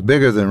doll was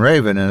bigger than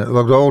Raven, and it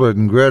looked older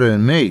than Greta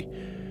and me.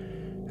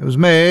 It was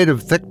made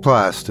of thick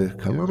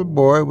plastic, a little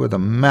boy with a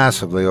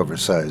massively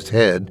oversized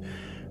head,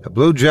 a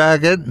blue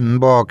jacket and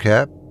ball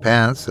cap,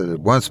 pants that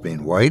had once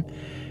been white,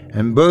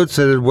 and boots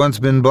that had once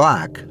been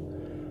black.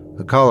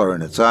 The color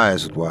in its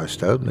eyes had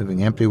washed out,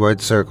 leaving empty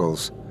white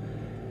circles.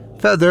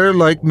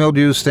 Feather-like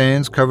mildew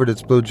stains covered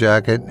its blue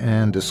jacket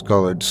and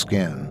discolored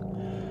skin.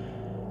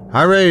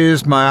 I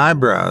raised my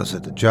eyebrows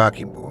at the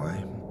jockey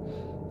boy.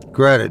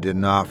 Greta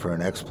didn't offer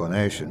an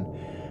explanation,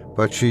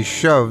 but she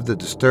shoved the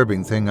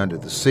disturbing thing under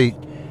the seat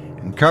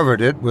and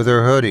covered it with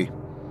her hoodie.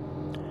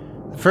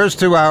 The first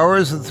 2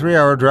 hours of the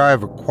 3-hour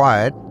drive were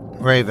quiet.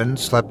 Raven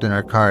slept in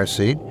her car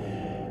seat.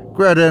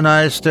 Greta and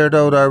I stared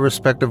out our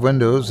respective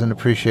windows and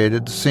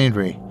appreciated the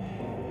scenery.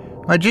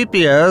 My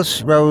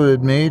GPS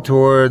routed me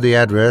toward the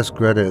address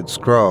Greta had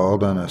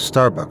scrawled on a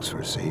Starbucks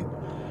receipt.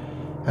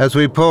 As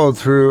we pulled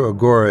through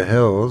Agora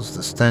Hills,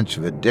 the stench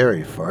of a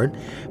dairy fart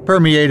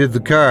permeated the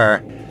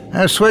car.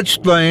 I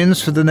switched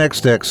lanes for the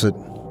next exit.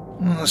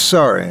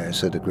 "Sorry," I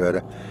said to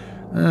Greta.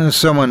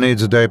 "Someone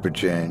needs a diaper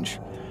change."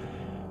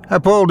 I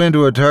pulled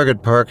into a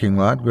Target parking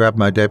lot, grabbed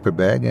my diaper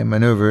bag, and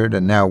maneuvered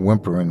a now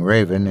whimpering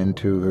Raven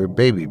into her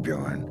baby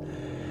Bjorn.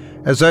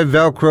 As I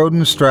velcroed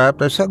and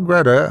strapped, I saw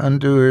Greta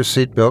undo her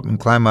seatbelt and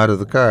climb out of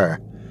the car.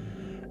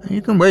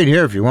 "You can wait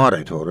here if you want,"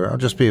 I told her. "I'll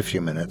just be a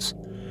few minutes."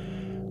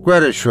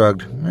 Greta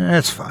shrugged.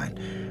 "It's fine.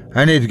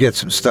 I need to get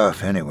some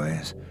stuff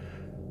anyways."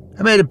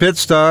 I made a pit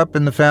stop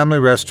in the family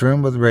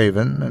restroom with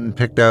Raven and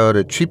picked out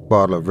a cheap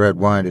bottle of red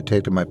wine to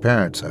take to my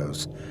parents'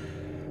 house.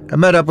 I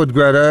met up with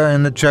Greta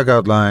in the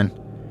checkout line.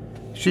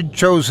 She'd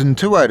chosen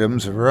 2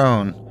 items of her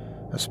own,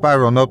 a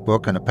spiral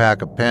notebook and a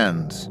pack of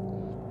pens.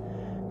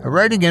 A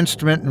writing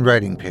instrument and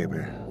writing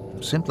paper.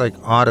 Seemed like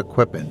odd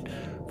equipment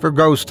for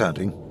ghost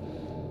hunting.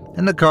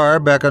 In the car,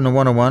 back on the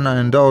 101, I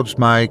indulged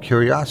my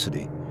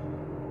curiosity.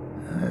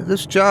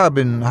 "This job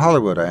in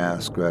Hollywood," I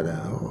asked Greta,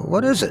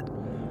 "what is it?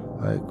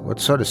 Like, what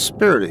sort of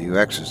spirit are you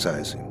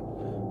exercising?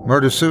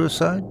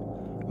 Murder-suicide?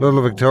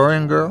 Little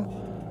Victorian girl?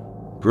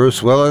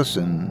 Bruce Willis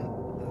and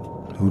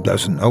who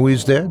doesn't know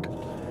he's dead?"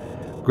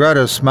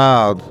 Greta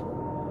smiled.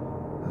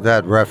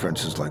 "That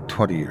reference is like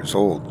 20 years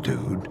old,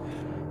 dude."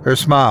 Her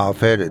smile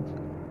faded.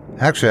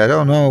 "Actually, I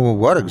don't know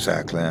what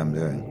exactly I'm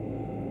doing."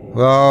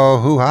 "Well,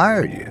 who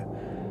hired you?"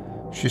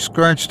 She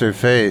scrunched her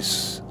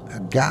face. "A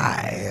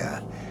guy.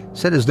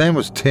 Said his name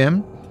was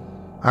Tim.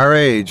 Our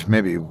age,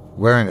 maybe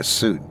wearing a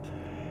suit.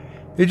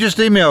 He just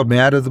emailed me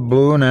out of the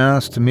blue and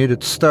asked to meet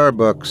at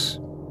Starbucks."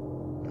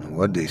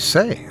 "What'd he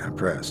say?" I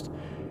pressed.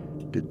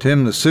 "Did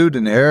Tim the suit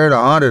inherit a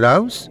haunted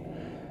house?"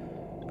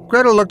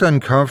 Greta looked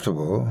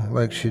uncomfortable,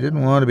 like she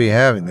didn't want to be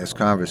having this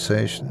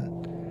conversation.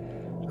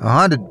 "A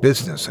haunted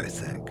business, I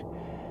think.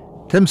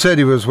 Tim said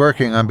he was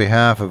working on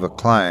behalf of a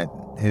client.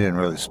 He didn't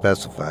really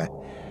specify.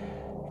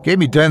 Gave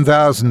me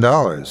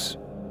 $10,000.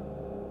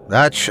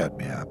 That shut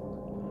me up.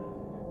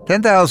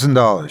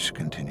 $10,000, she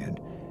continued,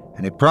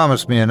 and he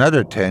promised me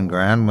another 10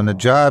 grand when the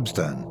job's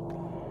done.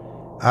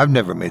 I've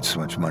never made so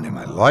much money in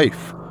my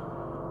life."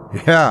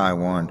 "Yeah," I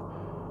warned.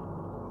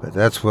 "But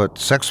that's what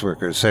sex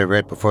workers say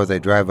right before they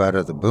drive out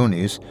of the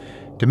boonies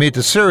to meet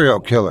the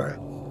serial killer."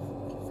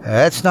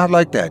 "It's not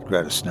like that,"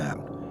 Greta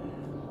snapped.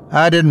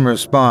 I didn't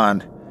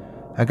respond.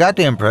 I got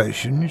the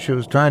impression she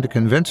was trying to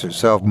convince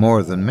herself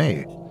more than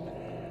me.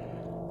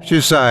 She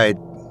sighed.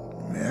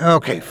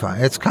 "Okay, fine.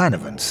 It's kind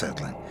of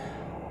unsettling.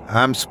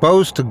 I'm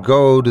supposed to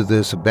go to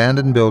this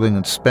abandoned building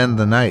and spend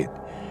the night.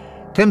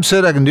 Tim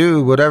said I can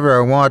do whatever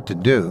I want to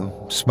do,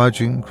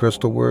 smudging,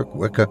 crystal work,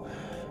 Wicca,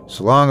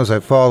 so long as I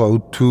follow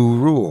 2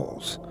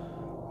 rules.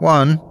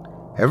 1,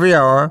 every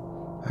hour,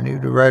 I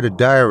need to write a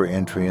diary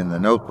entry in the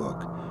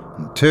notebook.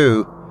 And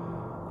 2,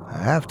 I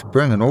have to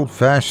bring an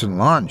old-fashioned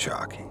lawn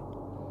jockey.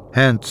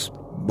 Hence,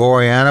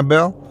 Boy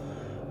Annabelle?"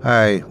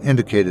 I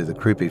indicated the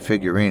creepy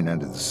figurine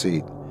under the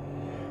seat.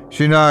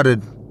 She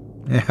nodded.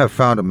 "Yeah, I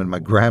found him in my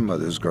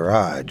grandmother's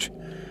garage."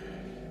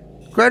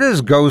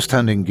 Greta's ghost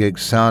hunting gig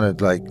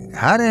sounded like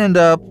how to end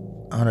up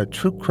on a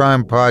true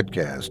crime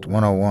podcast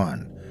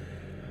 101.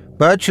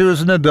 But she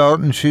was an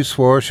adult and she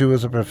swore she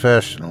was a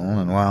professional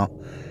and, well,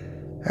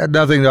 had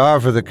nothing to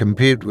offer that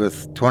compete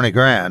with 20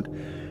 grand,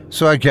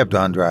 so I kept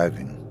on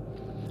driving.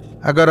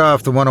 I got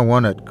off the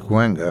 101 at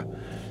Cahuenga,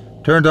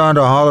 turned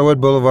onto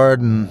Hollywood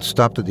Boulevard and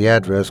stopped at the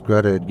address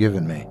Greta had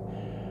given me.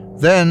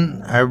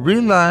 Then I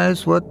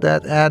realized what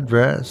that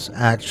address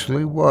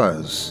actually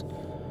was.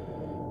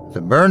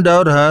 The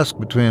burned-out husk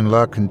between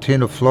La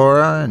Cantina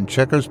Flora and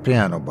Checker's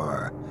Piano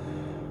Bar.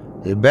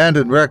 The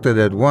abandoned wreck that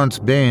had once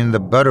been the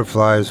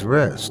Butterfly's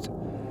Wrist.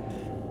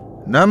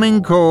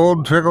 Numbing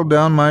cold trickled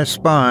down my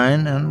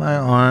spine and my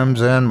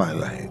arms and my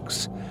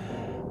legs.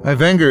 My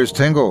fingers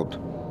tingled.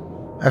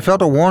 I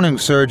felt a warning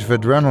surge of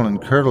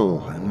adrenaline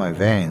curdle in my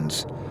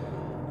veins.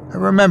 I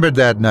remembered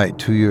that night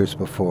 2 years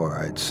before.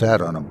 I'd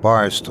sat on a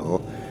bar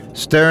stool,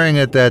 staring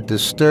at that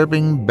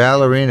disturbing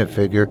ballerina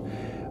figure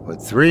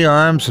with 3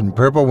 arms and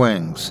purple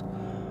wings,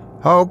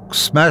 Hulk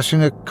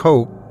smashing a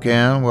Coke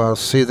can while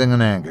seething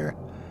in anger.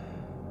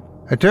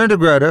 I turned to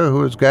Greta, who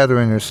was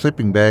gathering her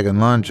sleeping bag and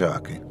lawn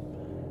jockey.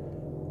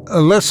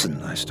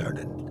 "Listen," I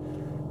started.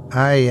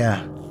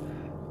 I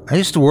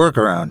used to work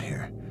around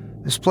here.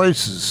 This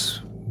place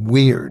is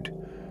weird."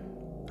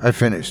 I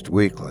finished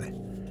weakly.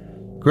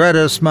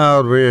 Greta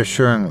smiled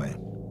reassuringly.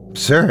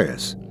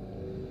 "Serious?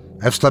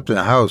 I've slept in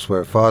a house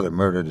where a father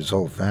murdered his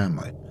whole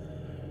family.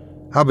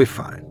 I'll be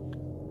fine."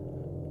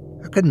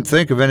 I couldn't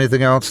think of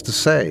anything else to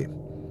say.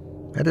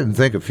 I didn't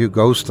think a few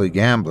ghostly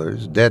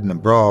gamblers dead in a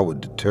brawl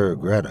would deter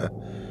Greta.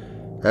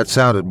 That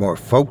sounded more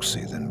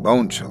folksy than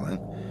bone-chilling.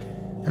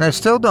 And I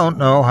still don't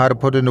know how to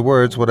put into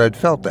words what I'd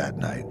felt that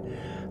night,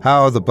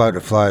 how the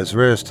butterfly's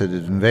wrist had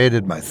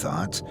invaded my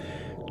thoughts,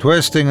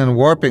 twisting and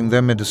warping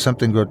them into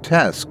something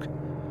grotesque.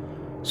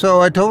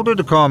 So I told her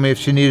to call me if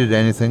she needed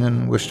anything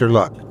and wished her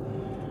luck.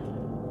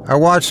 I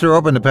watched her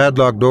open the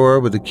padlock door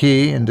with the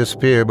key and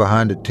disappear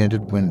behind the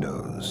tinted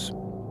windows.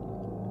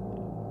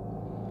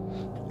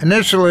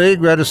 Initially,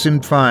 Greta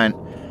seemed fine.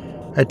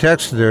 I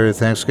texted her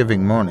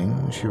Thanksgiving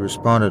morning. She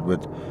responded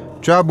with,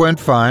 "Job went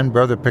fine,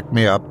 brother picked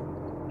me up."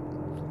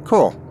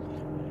 Cool.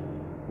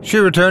 She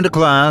returned to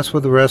class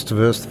with the rest of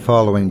us the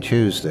following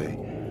Tuesday.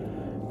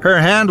 Her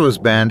hand was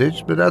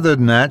bandaged, but other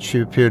than that,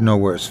 she appeared no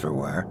worse for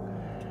wear.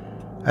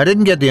 I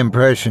didn't get the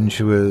impression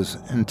she was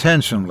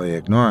intentionally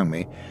ignoring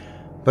me,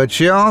 but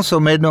she also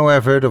made no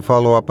effort to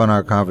follow up on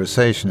our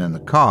conversation in the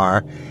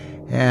car,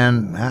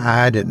 and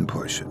I didn't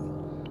push it.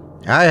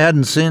 I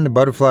hadn't seen the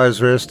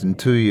butterfly's wrist in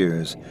 2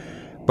 years.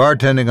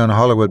 Bartending on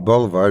Hollywood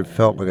Boulevard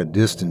felt like a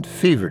distant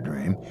fever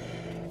dream,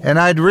 and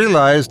I'd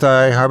realized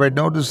I harbored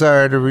no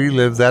desire to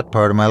relive that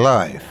part of my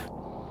life.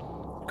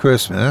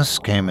 Christmas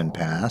came and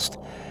passed.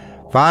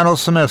 Final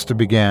semester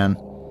began.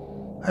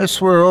 I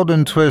swirled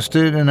and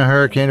twisted in a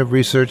hurricane of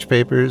research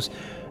papers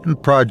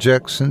and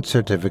projects and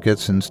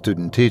certificates in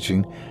student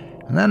teaching,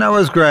 and then I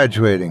was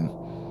graduating.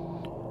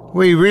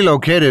 We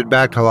relocated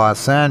back to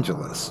Los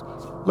Angeles.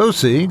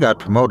 Lucy got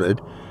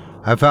promoted.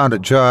 I found a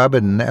job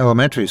at an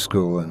elementary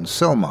school in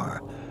Sylmar.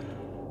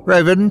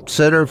 Raven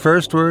said her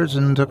first words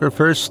and took her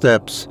first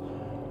steps.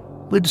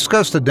 We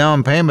discussed a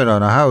down payment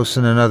on a house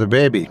and another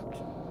baby.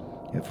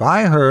 If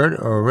I heard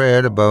or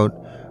read about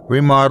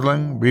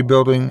remodeling,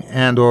 rebuilding,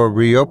 and or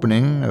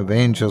reopening of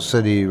Angel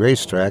City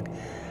Racetrack,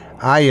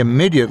 I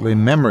immediately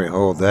memory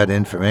hold that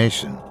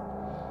information.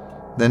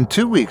 Then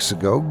 2 weeks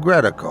ago,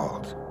 Greta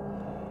called.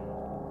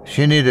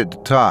 She needed to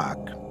talk.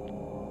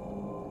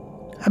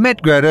 I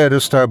met Greta at a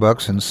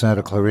Starbucks in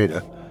Santa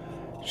Clarita.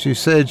 She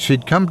said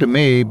she'd come to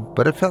me,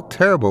 but it felt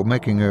terrible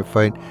making her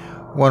fight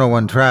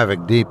 101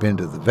 traffic deep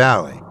into the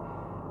valley.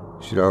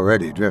 She'd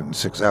already driven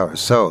 6 hours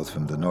south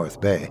from the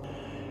North Bay.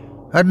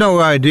 I had no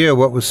idea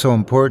what was so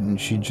important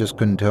she just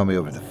couldn't tell me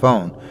over the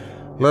phone,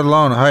 let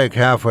alone hike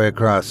halfway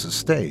across the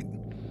state.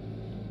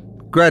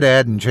 Greta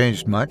hadn't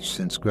changed much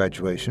since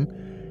graduation.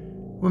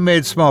 We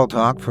made small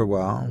talk for a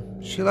while.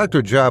 She liked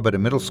her job at a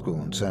middle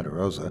school in Santa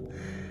Rosa.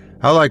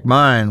 I liked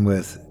mine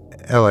with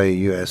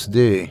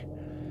LAUSD.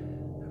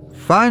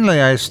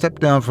 Finally, I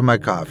stepped down from my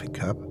coffee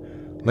cup,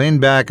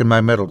 leaned back in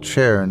my metal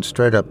chair, and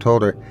straight up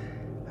told her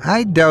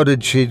I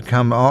doubted she'd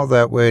come all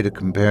that way to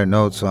compare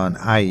notes on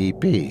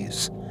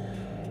IEPs.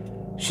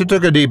 She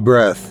took a deep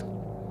breath.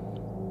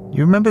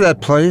 "You remember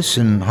that place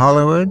in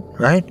Hollywood,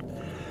 right?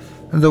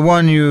 The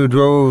one you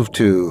drove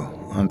to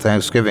on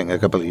Thanksgiving a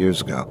couple of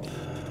years ago."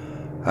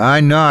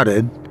 I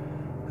nodded.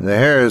 The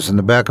hairs in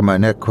the back of my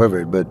neck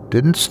quivered, but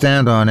didn't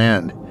stand on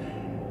end.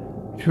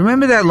 "Do you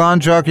remember that lawn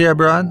jockey I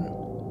brought?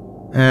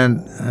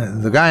 And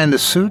the guy in the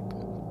suit?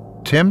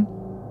 Tim?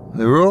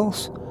 The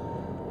rules?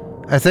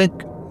 I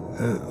think...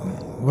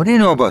 what do you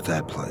know about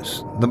that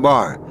place? The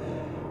bar?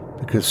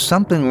 Because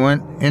something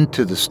went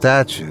into the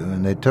statue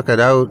and they took it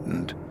out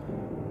and..."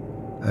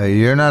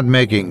 "You're not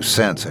making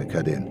sense," I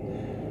cut in.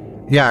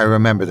 "Yeah, I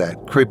remember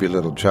that creepy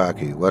little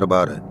jockey. What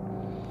about it?"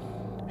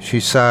 She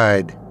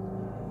sighed.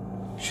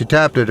 She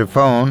tapped at her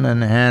phone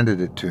and handed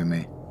it to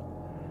me.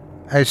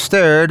 I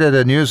stared at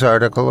a news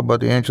article about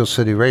the Angel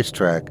City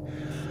Racetrack,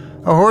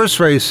 a horse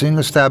racing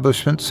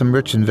establishment some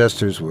rich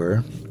investors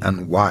were,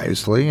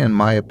 unwisely in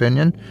my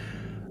opinion,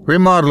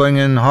 remodeling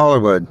in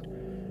Hollywood.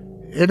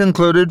 It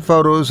included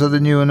photos of the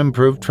new and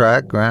improved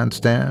track,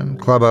 grandstand,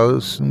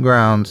 clubhouse, and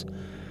grounds.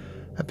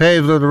 A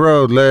paved little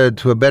road led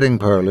to a betting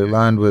parlor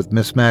lined with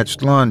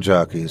mismatched lawn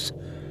jockeys.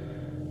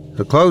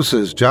 The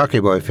closest jockey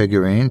boy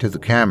figurine to the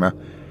camera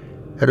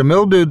had a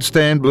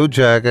mildewed-stained blue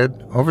jacket,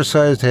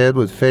 oversized head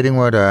with fading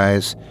white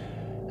eyes,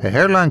 a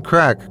hairline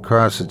crack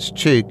across its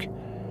cheek,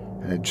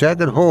 and a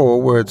jagged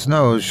hole where its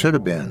nose should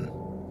have been.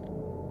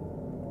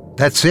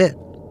 "That's it,"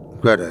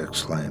 Greta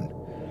exclaimed.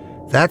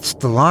 "That's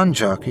the lawn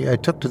jockey I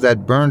took to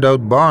that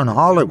burned-out bar in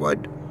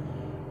Hollywood."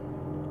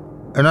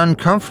 An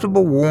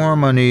uncomfortable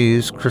warm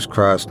unease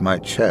crisscrossed my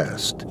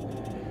chest.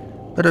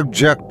 But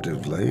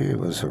objectively, it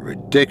was a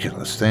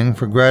ridiculous thing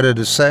for Greta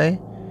to say.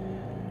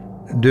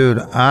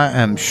 "Dude, I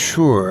am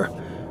sure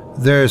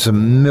there's a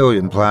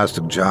million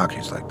plastic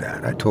jockeys like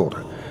that," I told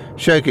her,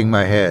 shaking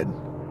my head.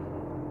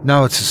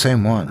 "No, it's the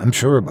same one. I'm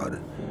sure about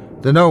it.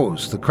 The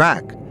nose, the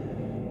crack."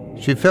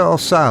 She fell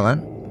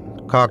silent,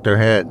 cocked her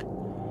head.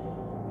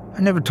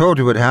 "I never told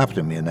you what happened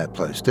to me in that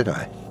place, did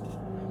I?"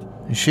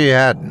 She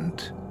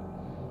hadn't.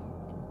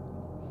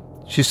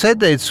 She said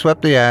they'd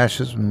swept the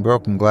ashes and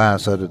broken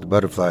glass out of the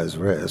butterfly's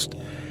wrist,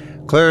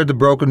 cleared the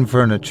broken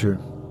furniture.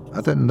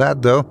 Other than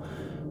that, though,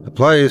 the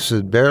place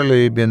had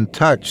barely been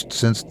touched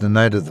since the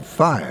night of the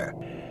fire.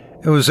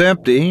 It was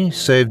empty,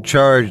 save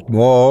charged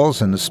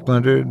walls and a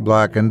splintered,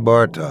 blackened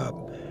bar top.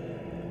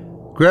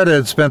 Greta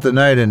had spent the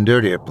night in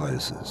dirtier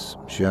places.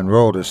 She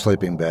unrolled her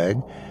sleeping bag,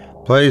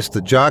 placed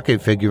the jockey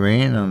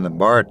figurine on the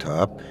bar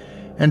top,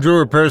 and drew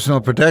her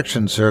personal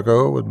protection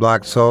circle with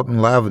black salt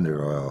and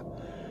lavender oil.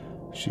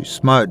 She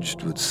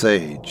smudged with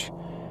sage.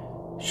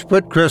 She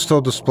put crystal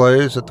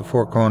displays at the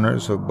four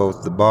corners of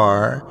both the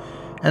bar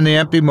and the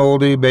empty,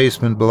 moldy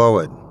basement below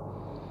it.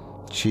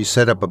 she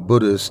set up a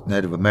Buddhist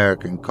Native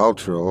American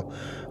cultural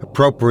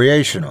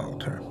appropriation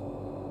altar.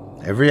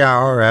 Every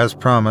hour, as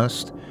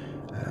promised,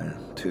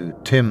 to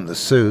Tim the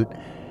suit,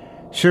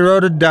 she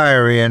wrote a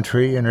diary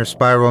entry in her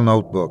spiral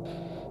notebook.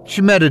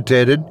 She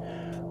meditated,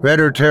 read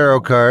her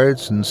tarot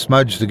cards, and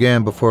smudged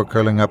again before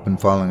curling up and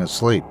falling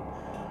asleep.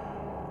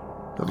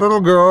 The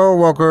little girl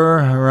woke her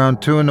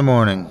around 2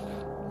 a.m.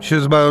 She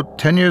was about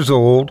 10 years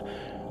old,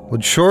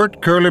 with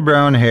short, curly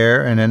brown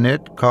hair and a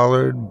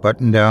knit-collared,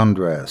 button-down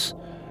dress.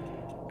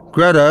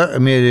 Greta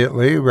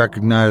immediately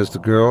recognized the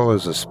girl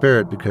as a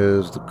spirit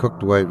because the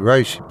cooked white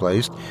rice she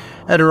placed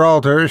at her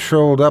altar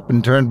shriveled up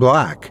and turned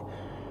black.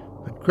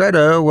 But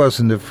Greta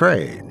wasn't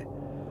afraid.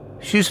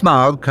 She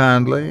smiled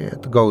kindly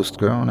at the ghost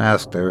girl and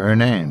asked her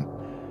name.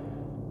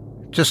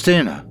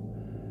 Justina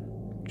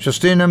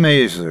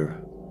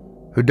Mazer,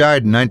 who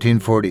died in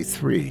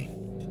 1943.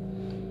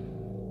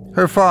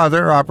 Her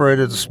father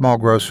operated a small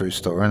grocery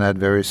store in that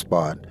very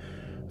spot,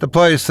 the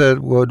place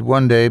that would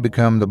one day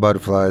become the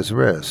Butterfly's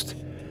Wrist.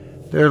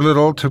 Their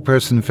little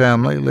 2-person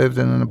family lived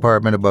in an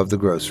apartment above the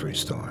grocery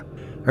store.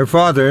 Her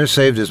father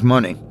saved his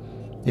money.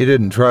 He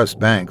didn't trust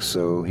banks,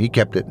 so he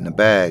kept it in a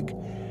bag.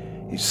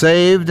 He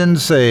saved and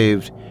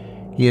saved.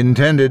 He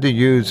intended to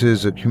use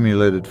his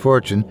accumulated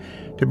fortune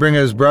to bring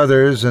his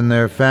brothers and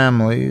their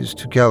families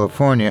to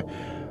California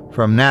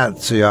from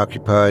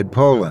Nazi-occupied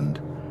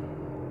Poland.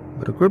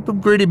 But a group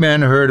of greedy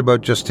men heard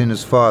about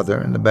Justina's father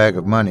and the bag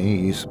of money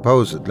he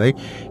supposedly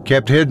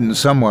kept hidden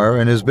somewhere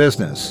in his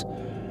business.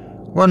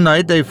 One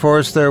night they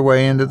forced their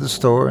way into the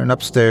store and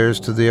upstairs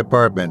to the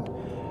apartment.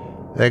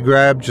 They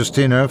grabbed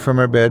Justina from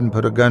her bed and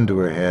put a gun to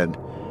her head.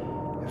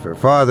 If her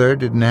father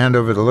didn't hand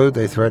over the loot,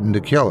 they threatened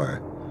to kill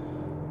her.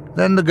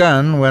 Then the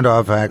gun went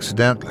off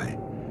accidentally.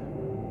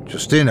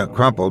 Justina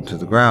crumpled to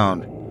the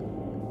ground.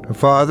 Her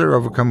father,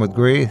 overcome with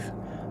grief,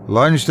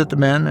 lunged at the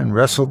men and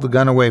wrestled the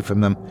gun away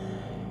from them.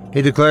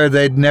 He declared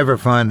they'd never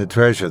find the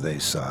treasure they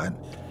sought.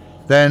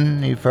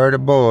 Then he fired a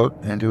bullet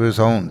into his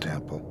own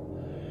temple.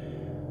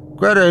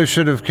 Greta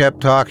should have kept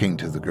talking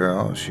to the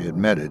girl, she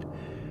admitted.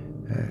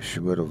 She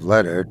would have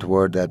led her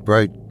toward that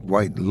bright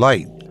white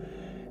light,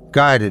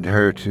 guided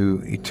her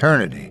to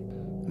eternity.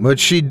 But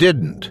she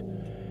didn't,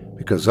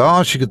 because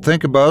all she could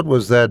think about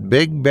was that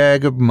big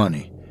bag of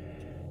money.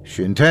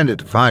 She intended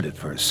to find it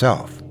for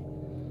herself.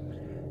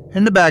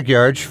 In the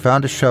backyard, she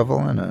found a shovel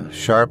and a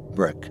sharp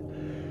brick.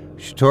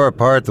 She tore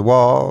apart the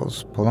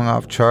walls, pulling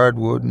off charred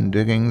wood and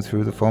digging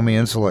through the foamy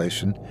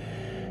insulation.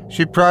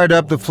 She pried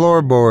up the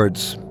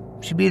floorboards.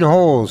 She beat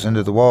holes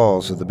into the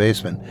walls of the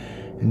basement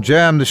and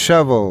jammed the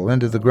shovel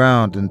into the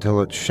ground until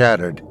it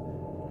shattered.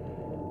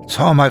 It's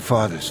all my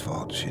father's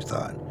fault, she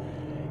thought.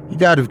 He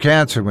died of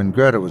cancer when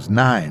Greta was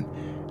 9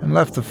 and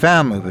left the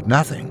family with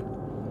nothing.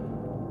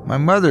 My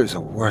mother's a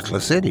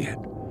worthless idiot.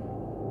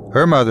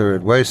 Her mother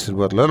had wasted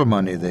what little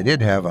money they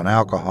did have on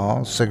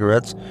alcohol,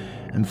 cigarettes,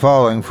 and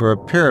falling for a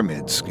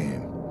pyramid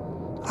scheme.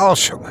 I'll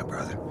show my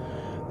brother.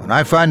 When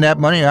I find that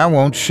money, I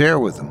won't share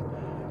with him.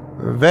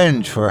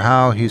 Revenge for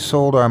how he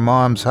sold our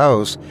mom's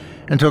house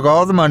and took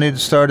all the money to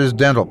start his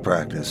dental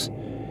practice.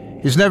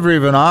 He's never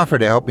even offered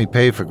to help me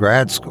pay for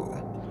grad school.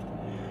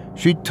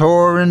 She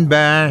tore and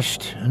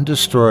bashed and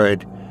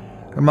destroyed.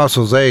 Her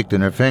muscles ached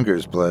and her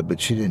fingers bled, but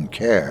she didn't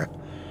care.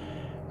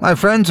 My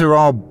friends are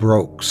all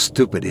broke,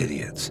 stupid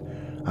idiots.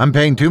 I'm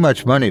paying too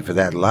much money for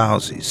that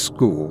lousy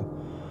school.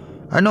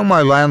 I know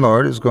my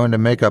landlord is going to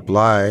make up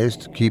lies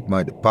to keep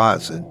my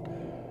deposit.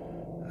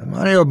 The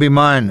money will be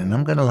mine, and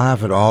I'm going to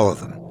laugh at all of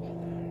them.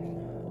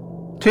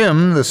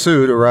 Tim, the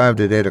suit, arrived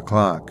at 8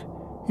 o'clock.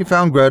 He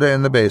found Greta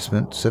in the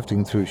basement,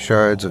 sifting through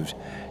shards of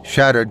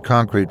shattered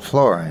concrete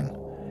flooring.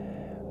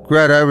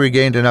 Greta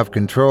regained enough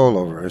control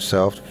over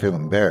herself to feel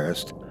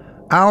embarrassed.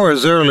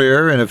 Hours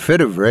earlier, in a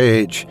fit of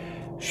rage,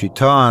 she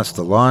tossed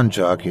the lawn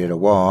jockey at a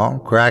wall,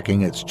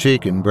 cracking its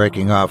cheek and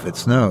breaking off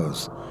its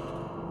nose.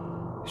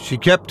 She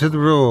kept to the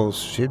rules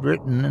she'd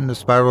written in the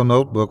spiral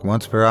notebook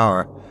once per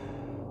hour,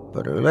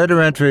 but her later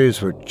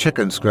entries were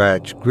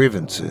chicken-scratch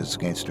grievances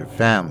against her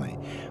family,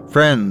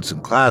 friends,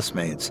 and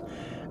classmates,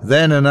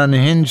 then an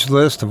unhinged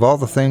list of all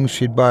the things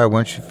she'd buy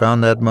once she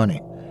found that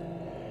money.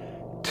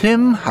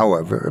 Tim,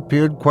 however,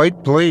 appeared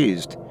quite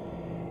pleased.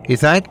 He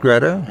thanked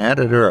Greta,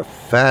 handed her a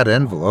fat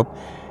envelope,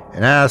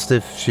 and asked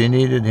if she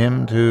needed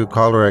him to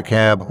call her a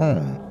cab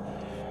home.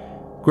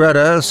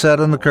 Greta sat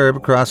on the curb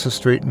across the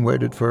street and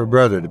waited for her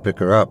brother to pick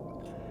her up.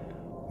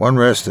 One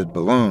wrist had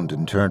ballooned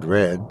and turned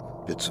red,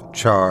 bits of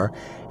char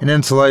and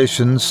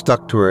insulation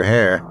stuck to her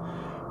hair.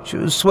 She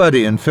was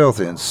sweaty and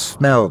filthy and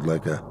smelled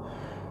like a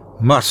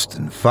must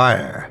and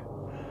fire,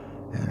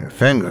 and her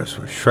fingers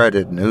were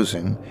shredded and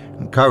oozing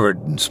and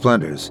covered in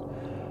splinters.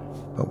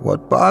 But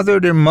what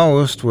bothered her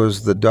most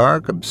was the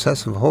dark,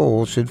 obsessive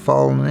hole she'd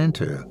fallen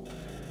into.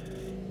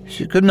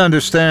 She couldn't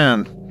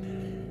understand.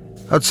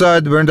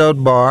 Outside the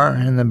burned-out bar,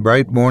 in the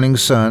bright morning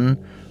sun,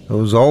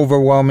 those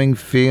overwhelming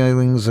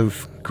feelings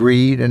of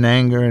greed and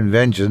anger and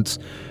vengeance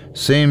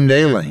seemed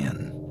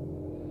alien.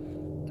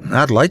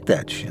 Not like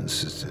that, she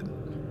insisted.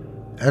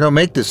 I don't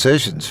make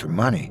decisions for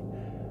money.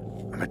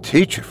 I'm a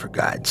teacher, for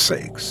God's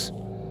sakes.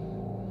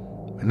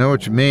 I know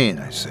what you mean,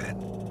 I said.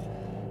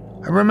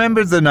 I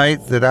remembered the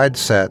night that I'd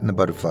sat in the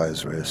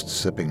butterfly's wrist,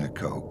 sipping a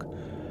Coke.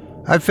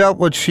 I felt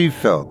what she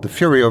felt, the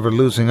fury over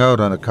losing out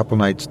on a couple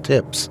nights'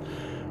 tips,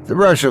 the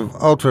rush of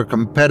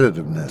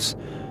ultra-competitiveness,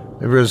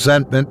 the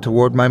resentment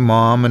toward my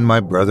mom and my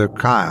brother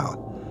Kyle.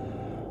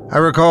 I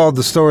recalled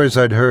the stories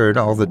I'd heard,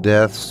 all the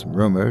deaths,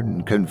 rumored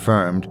and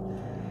confirmed.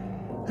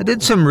 I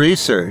did some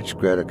research,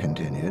 Greta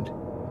continued.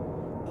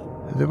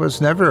 There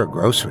was never a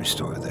grocery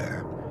store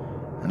there,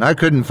 and I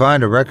couldn't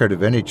find a record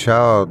of any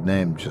child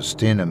named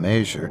Justina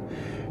Major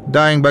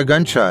dying by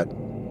gunshot.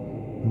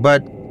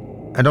 But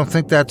I don't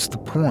think that's the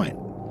point.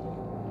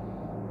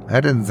 I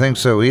didn't think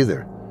so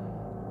either.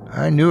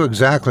 I knew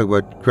exactly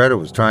what Greta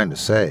was trying to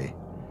say.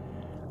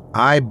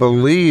 I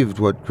believed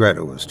what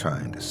Greta was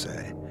trying to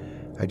say.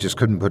 I just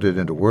couldn't put it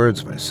into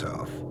words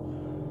myself.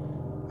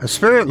 A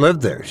spirit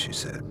lived there, she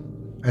said.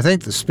 I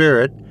think the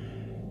spirit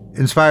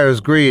inspires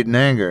greed and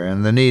anger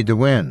and the need to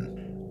win.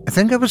 I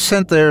think I was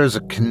sent there as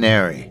a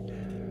canary,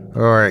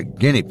 or a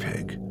guinea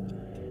pig.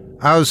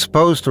 I was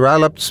supposed to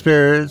rile up the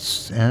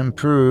spirits and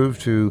prove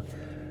to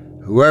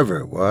whoever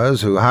it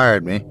was who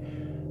hired me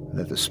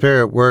that the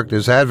spirit worked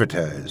as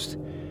advertised.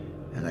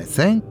 And I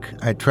think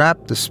I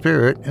trapped the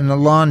spirit in a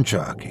lawn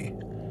jockey.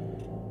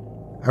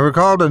 I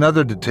recalled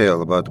another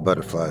detail about the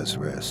butterfly's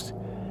wrist.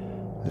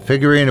 The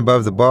figurine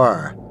above the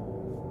bar.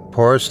 A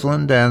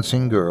porcelain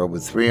dancing girl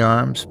with 3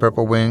 arms,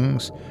 purple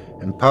wings,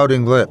 and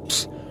pouting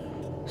lips.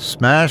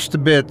 Smashed to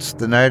bits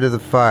the night of the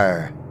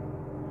fire.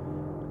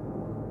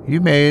 You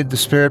made the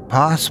spirit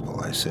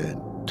possible, I said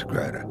to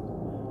Greta.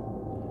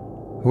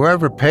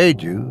 Whoever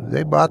paid you,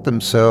 they bought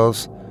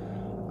themselves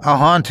a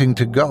haunting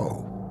to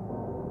go.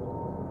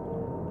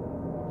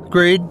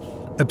 Greed,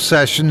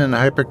 obsession, and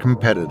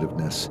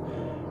hyper-competitiveness.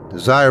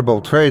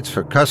 Desirable traits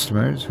for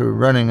customers who are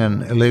running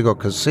an illegal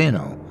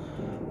casino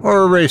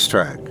or a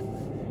racetrack.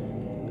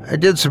 I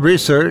did some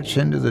research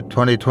into the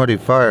 2020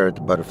 fire at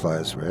the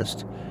butterfly's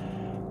wrist.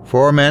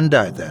 4 men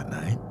died that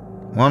night.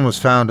 One was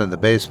found in the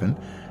basement,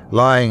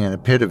 lying in a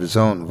pit of his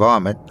own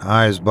vomit,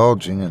 eyes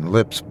bulging and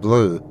lips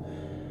blue.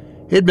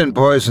 He'd been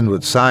poisoned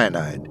with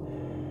cyanide.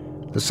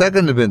 The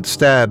second had been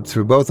stabbed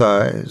through both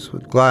eyes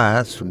with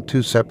glass from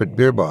 2 separate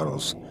beer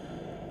bottles.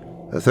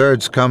 The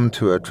third succumbed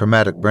to a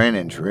traumatic brain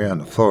injury on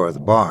the floor of the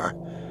bar.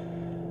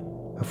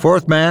 A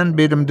 4th man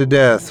beat him to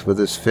death with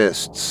his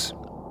fists.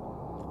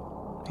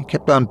 He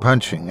kept on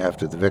punching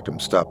after the victim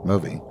stopped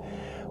moving,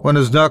 when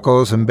his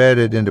knuckles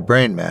embedded into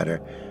brain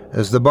matter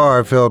as the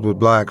bar filled with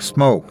black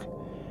smoke.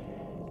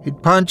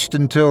 He'd punched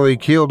until he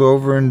keeled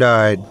over and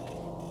died.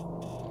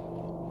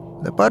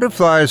 The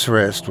butterfly's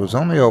wrist was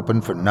only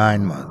open for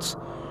 9 months,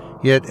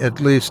 yet at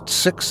least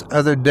 6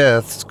 other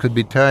deaths could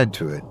be tied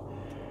to it.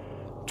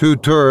 2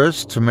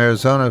 tourists from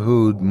Arizona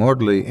who'd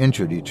mortally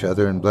injured each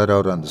other and bled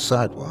out on the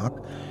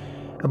sidewalk.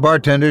 A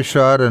bartender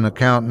shot an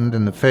accountant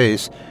in the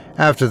face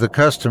after the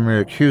customer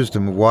accused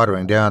him of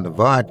watering down the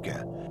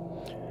vodka.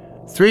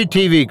 3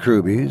 TV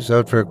crewbies,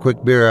 out for a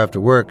quick beer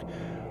after work,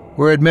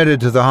 were admitted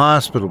to the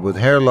hospital with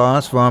hair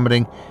loss,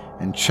 vomiting,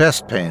 and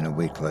chest pain a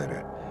week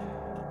later.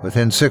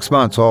 Within 6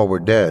 months, all were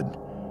dead.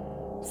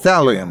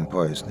 Thallium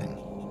poisoning.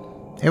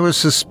 It was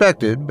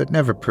suspected, but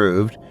never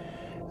proved.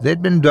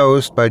 They'd been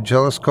dosed by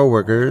jealous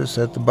coworkers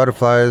at the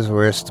Butterfly's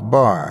Wrist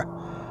bar.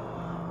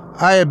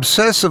 I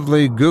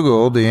obsessively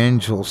Googled the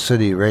Angel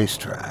City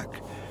racetrack.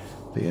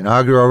 The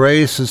inaugural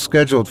race is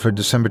scheduled for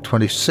December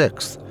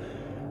 26th.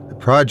 The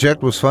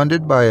project was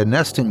funded by a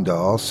nesting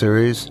doll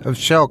series of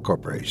shell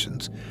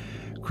corporations,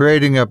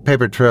 creating a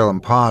paper trail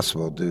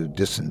impossible to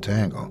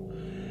disentangle.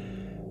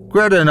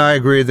 Greta and I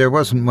agreed there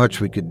wasn't much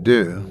we could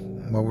do.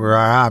 What were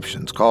our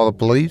options? Call the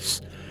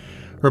police?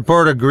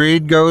 Report a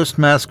greed ghost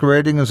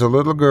masquerading as a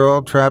little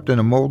girl trapped in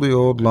a moldy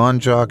old lawn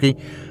jockey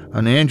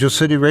on the Angel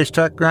City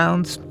racetrack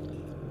grounds?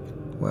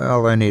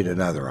 Well, I need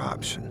another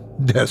option,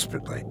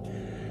 desperately.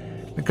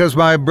 Because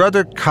my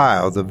brother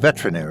Kyle, the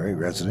veterinary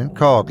resident,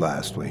 called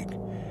last week.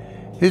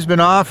 He's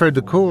been offered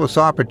the coolest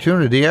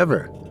opportunity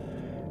ever.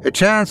 A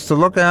chance to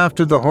look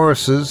after the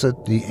horses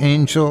at the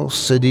Angel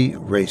City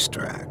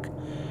racetrack.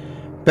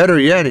 Better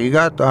yet, he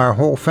got our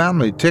whole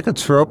family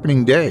tickets for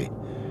opening day.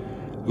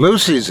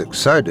 Lucy's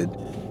excited,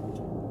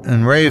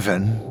 and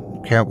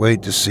Raven can't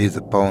wait to see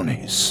the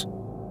ponies.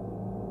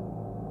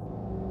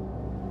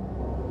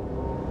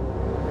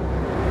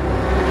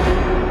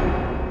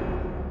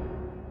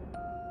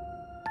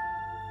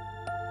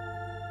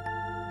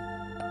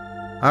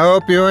 I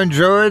hope you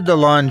enjoyed The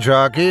Lawn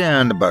Jockey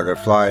and The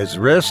Butterfly's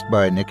Wrist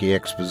by Nikki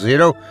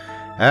Exposito,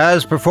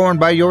 as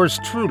performed by yours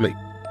truly.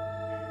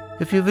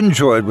 If you've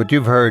enjoyed what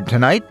you've heard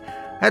tonight,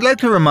 I'd like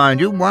to remind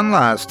you one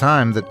last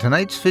time that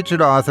tonight's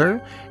featured author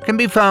can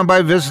be found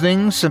by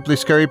visiting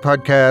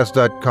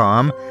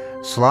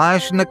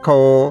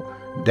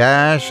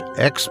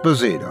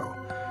simplyscarypodcast.com/Nicole-Exposito.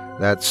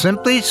 That's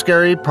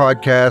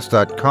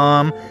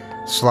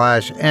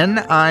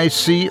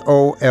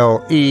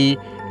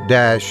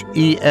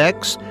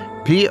simplyscarypodcast.com/NICOLE-EXPOSITO.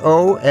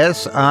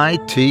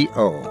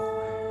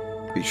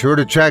 Be sure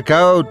to check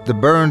out the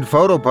Burned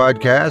Photo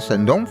Podcast,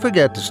 and don't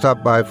forget to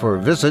stop by for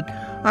a visit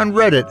on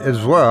Reddit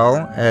as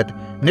well at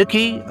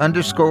Nikki_XX.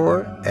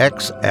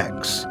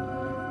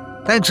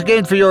 Thanks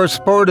again for your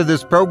support of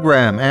this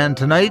program and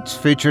tonight's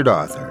featured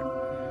author.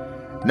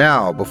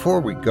 Now, before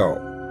we go,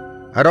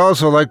 I'd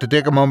also like to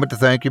take a moment to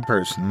thank you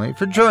personally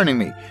for joining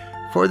me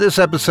for this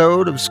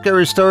episode of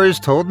Scary Stories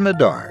Told in the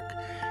Dark.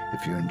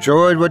 If you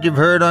enjoyed what you've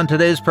heard on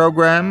today's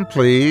program,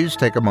 please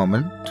take a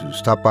moment to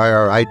stop by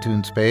our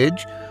iTunes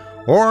page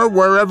or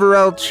wherever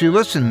else you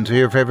listen to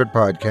your favorite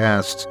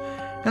podcasts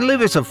and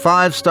leave us a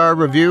 5-star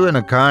review and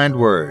a kind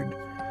word.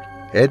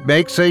 It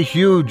makes a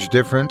huge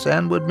difference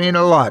and would mean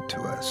a lot to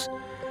us.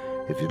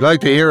 If you'd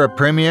like to hear a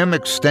premium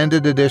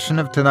extended edition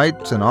of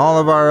tonight's and all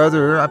of our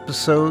other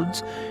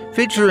episodes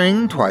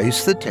featuring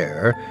Twice the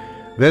Terror,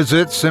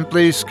 visit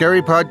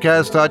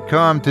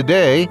simplyscarypodcast.com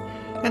today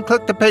and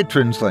click the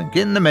Patrons link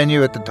in the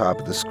menu at the top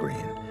of the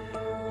screen.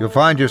 You'll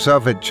find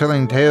yourself at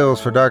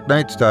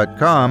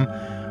chillingtalesfordarknights.com,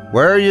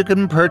 where you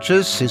can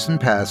purchase season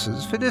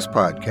passes for this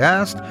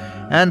podcast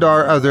and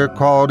our other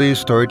quality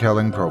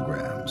storytelling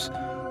programs,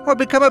 or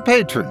become a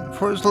patron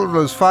for as little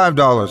as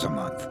 $5 a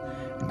month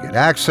and get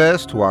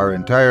access to our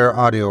entire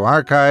audio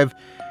archive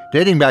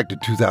dating back to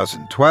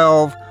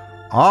 2012,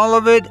 all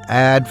of it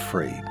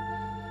ad-free.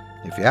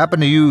 If you happen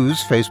to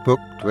use Facebook,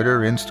 Twitter,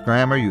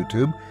 Instagram, or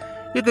YouTube,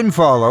 you can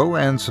follow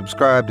and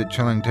subscribe to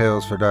Chilling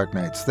Tales for Dark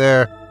Nights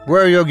there,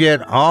 where you'll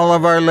get all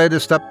of our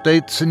latest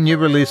updates and new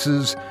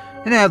releases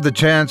and have the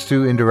chance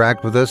to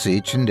interact with us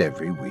each and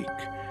every week.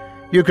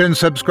 You can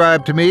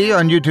subscribe to me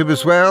on YouTube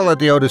as well at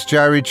the Otis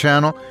Diary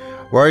channel,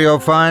 where you'll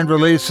find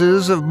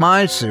releases of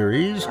my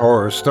series,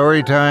 Horror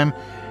Storytime,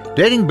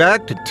 dating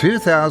back to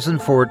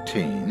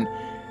 2014.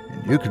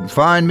 And you can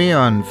find me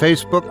on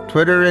Facebook,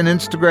 Twitter, and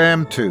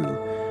Instagram too.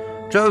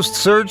 Just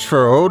search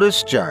for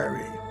Otis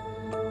Diary.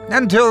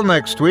 Until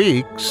next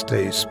week,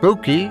 stay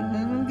spooky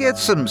and get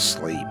some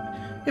sleep,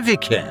 if you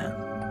can.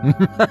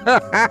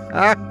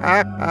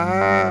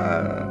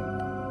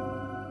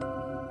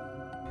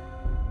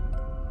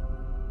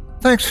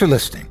 Thanks for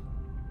listening.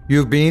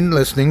 You've been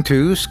listening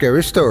to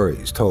Scary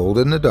Stories Told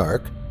in the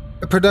Dark,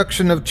 a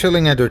production of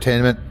Chilling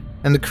Entertainment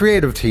and the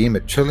creative team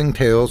at Chilling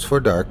Tales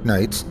for Dark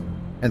Nights,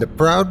 and a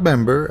proud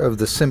member of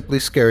the Simply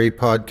Scary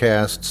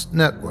Podcasts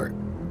Network.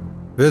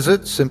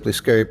 Visit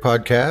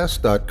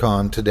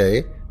simplyscarypodcast.com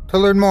today to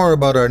learn more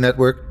about our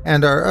network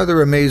and our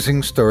other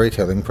amazing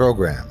storytelling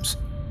programs.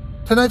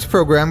 Tonight's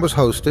program was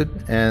hosted,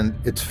 and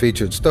its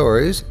featured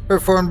stories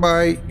performed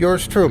by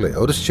yours truly,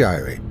 Otis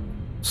Diary.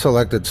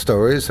 Selected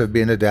stories have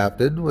been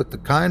adapted with the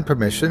kind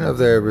permission of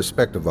their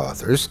respective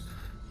authors.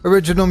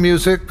 Original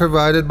music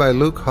provided by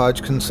Luke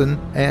Hodgkinson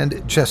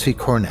and Jesse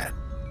Cornett.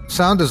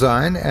 Sound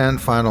design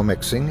and final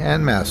mixing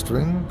and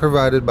mastering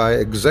provided by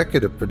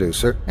executive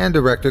producer and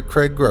director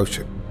Craig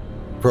Groshek.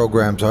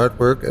 Program's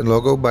artwork and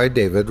logo by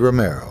David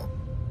Romero.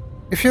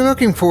 If you're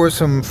looking for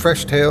some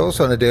fresh tales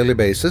on a daily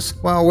basis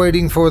while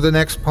waiting for the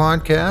next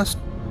podcast,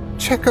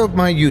 check out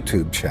my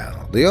YouTube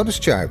channel, the Otis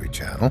Diary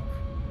channel,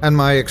 and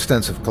my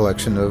extensive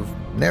collection of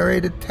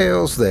narrated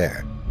tales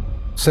there.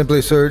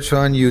 Simply search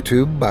on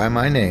YouTube by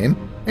my name,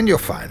 and you'll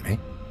find me.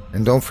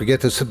 And don't forget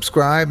to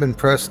subscribe and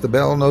press the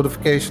bell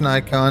notification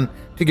icon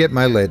to get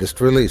my latest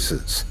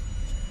releases.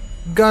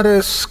 Got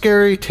a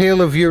scary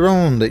tale of your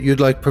own that you'd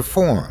like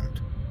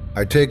performed?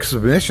 I take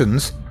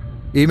submissions.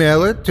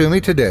 Email it to me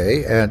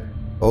today at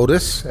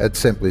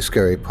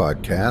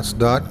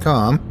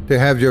otis@simplyscarypodcast.com to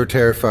have your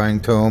terrifying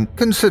tome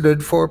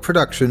considered for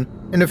production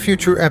in a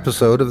future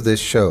episode of this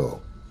show.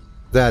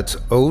 That's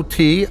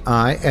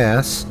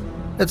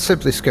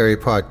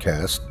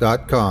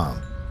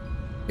otis@simplyscarypodcast.com.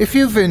 If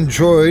you've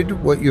enjoyed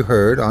what you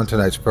heard on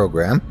tonight's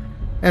program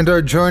and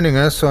are joining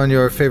us on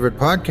your favorite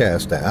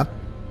podcast app,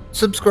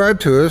 subscribe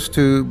to us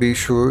to be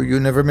sure you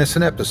never miss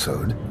an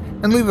episode,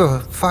 and leave a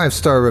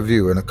 5-star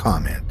review and a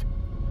comment.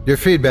 Your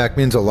feedback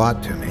means a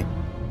lot to me.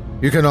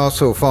 You can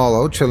also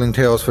follow Chilling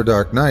Tales for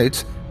Dark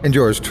Nights and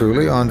yours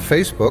truly on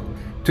Facebook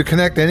to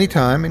connect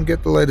anytime and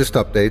get the latest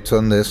updates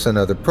on this and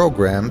other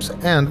programs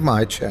and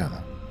my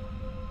channel.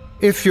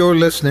 If you're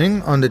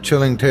listening on the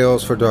Chilling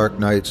Tales for Dark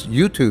Nights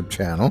YouTube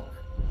channel,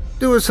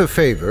 do us a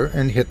favor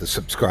and hit the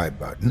subscribe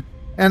button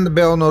and the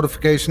bell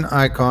notification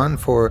icon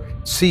for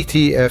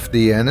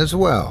CTFDN as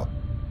well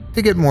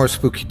to get more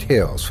spooky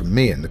tales from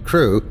me and the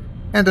crew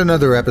and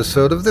another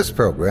episode of this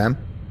program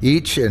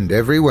each and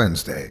every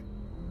Wednesday.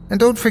 And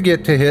don't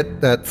forget to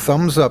hit that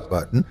thumbs up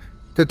button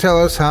to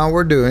tell us how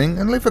we're doing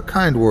and leave a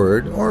kind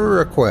word or a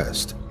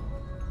request.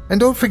 And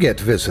don't forget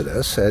to visit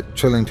us at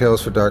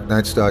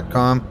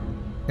chillingtalesfordarknights.com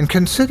and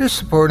consider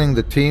supporting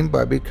the team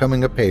by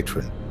becoming a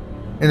patron.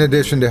 In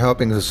addition to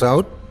helping us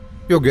out,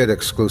 you'll get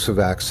exclusive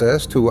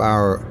access to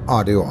our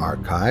audio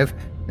archive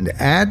and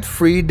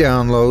ad-free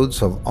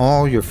downloads of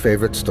all your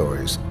favorite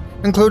stories,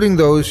 including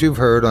those you've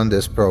heard on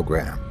this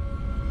program.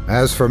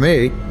 As for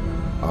me,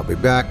 I'll be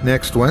back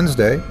next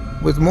Wednesday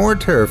with more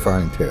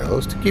terrifying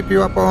tales to keep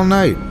you up all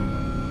night.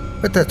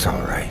 But that's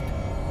all right.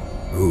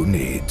 Who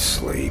needs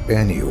sleep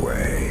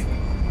anyway?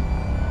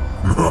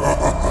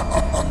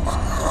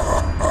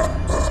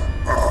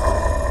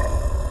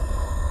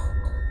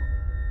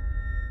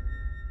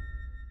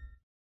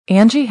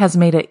 Angie has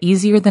made it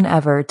easier than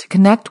ever to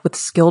connect with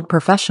skilled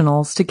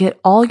professionals to get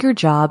all your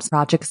jobs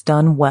projects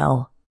done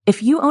well.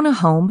 If you own a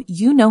home,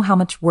 you know how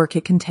much work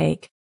it can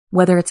take,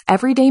 whether it's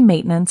everyday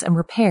maintenance and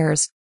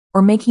repairs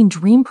or making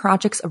dream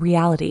projects a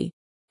reality.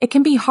 It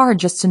can be hard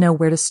just to know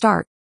where to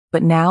start,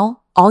 but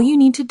now all you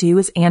need to do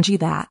is Angie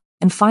that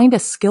and find a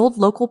skilled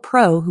local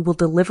pro who will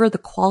deliver the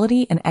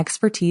quality and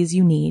expertise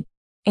you need.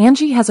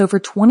 Angie has over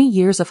 20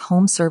 years of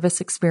home service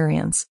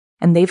experience,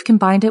 and they've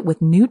combined it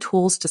with new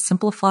tools to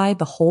simplify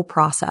the whole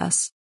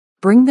process.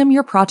 Bring them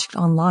your project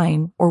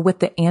online or with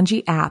the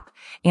Angie app,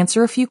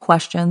 answer a few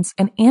questions,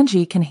 and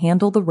Angie can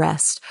handle the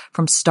rest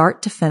from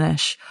start to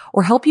finish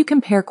or help you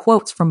compare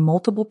quotes from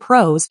multiple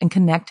pros and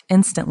connect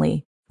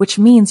instantly, which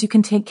means you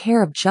can take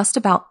care of just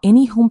about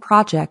any home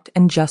project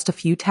in just a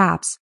few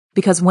taps.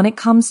 Because when it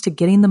comes to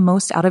getting the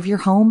most out of your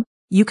home,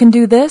 you can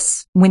do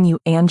this when you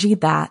Angie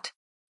that.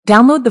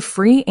 Download the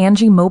free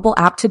Angie mobile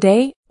app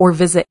today or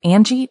visit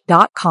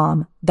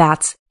Angie.com.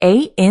 That's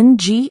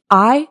ANGI.com.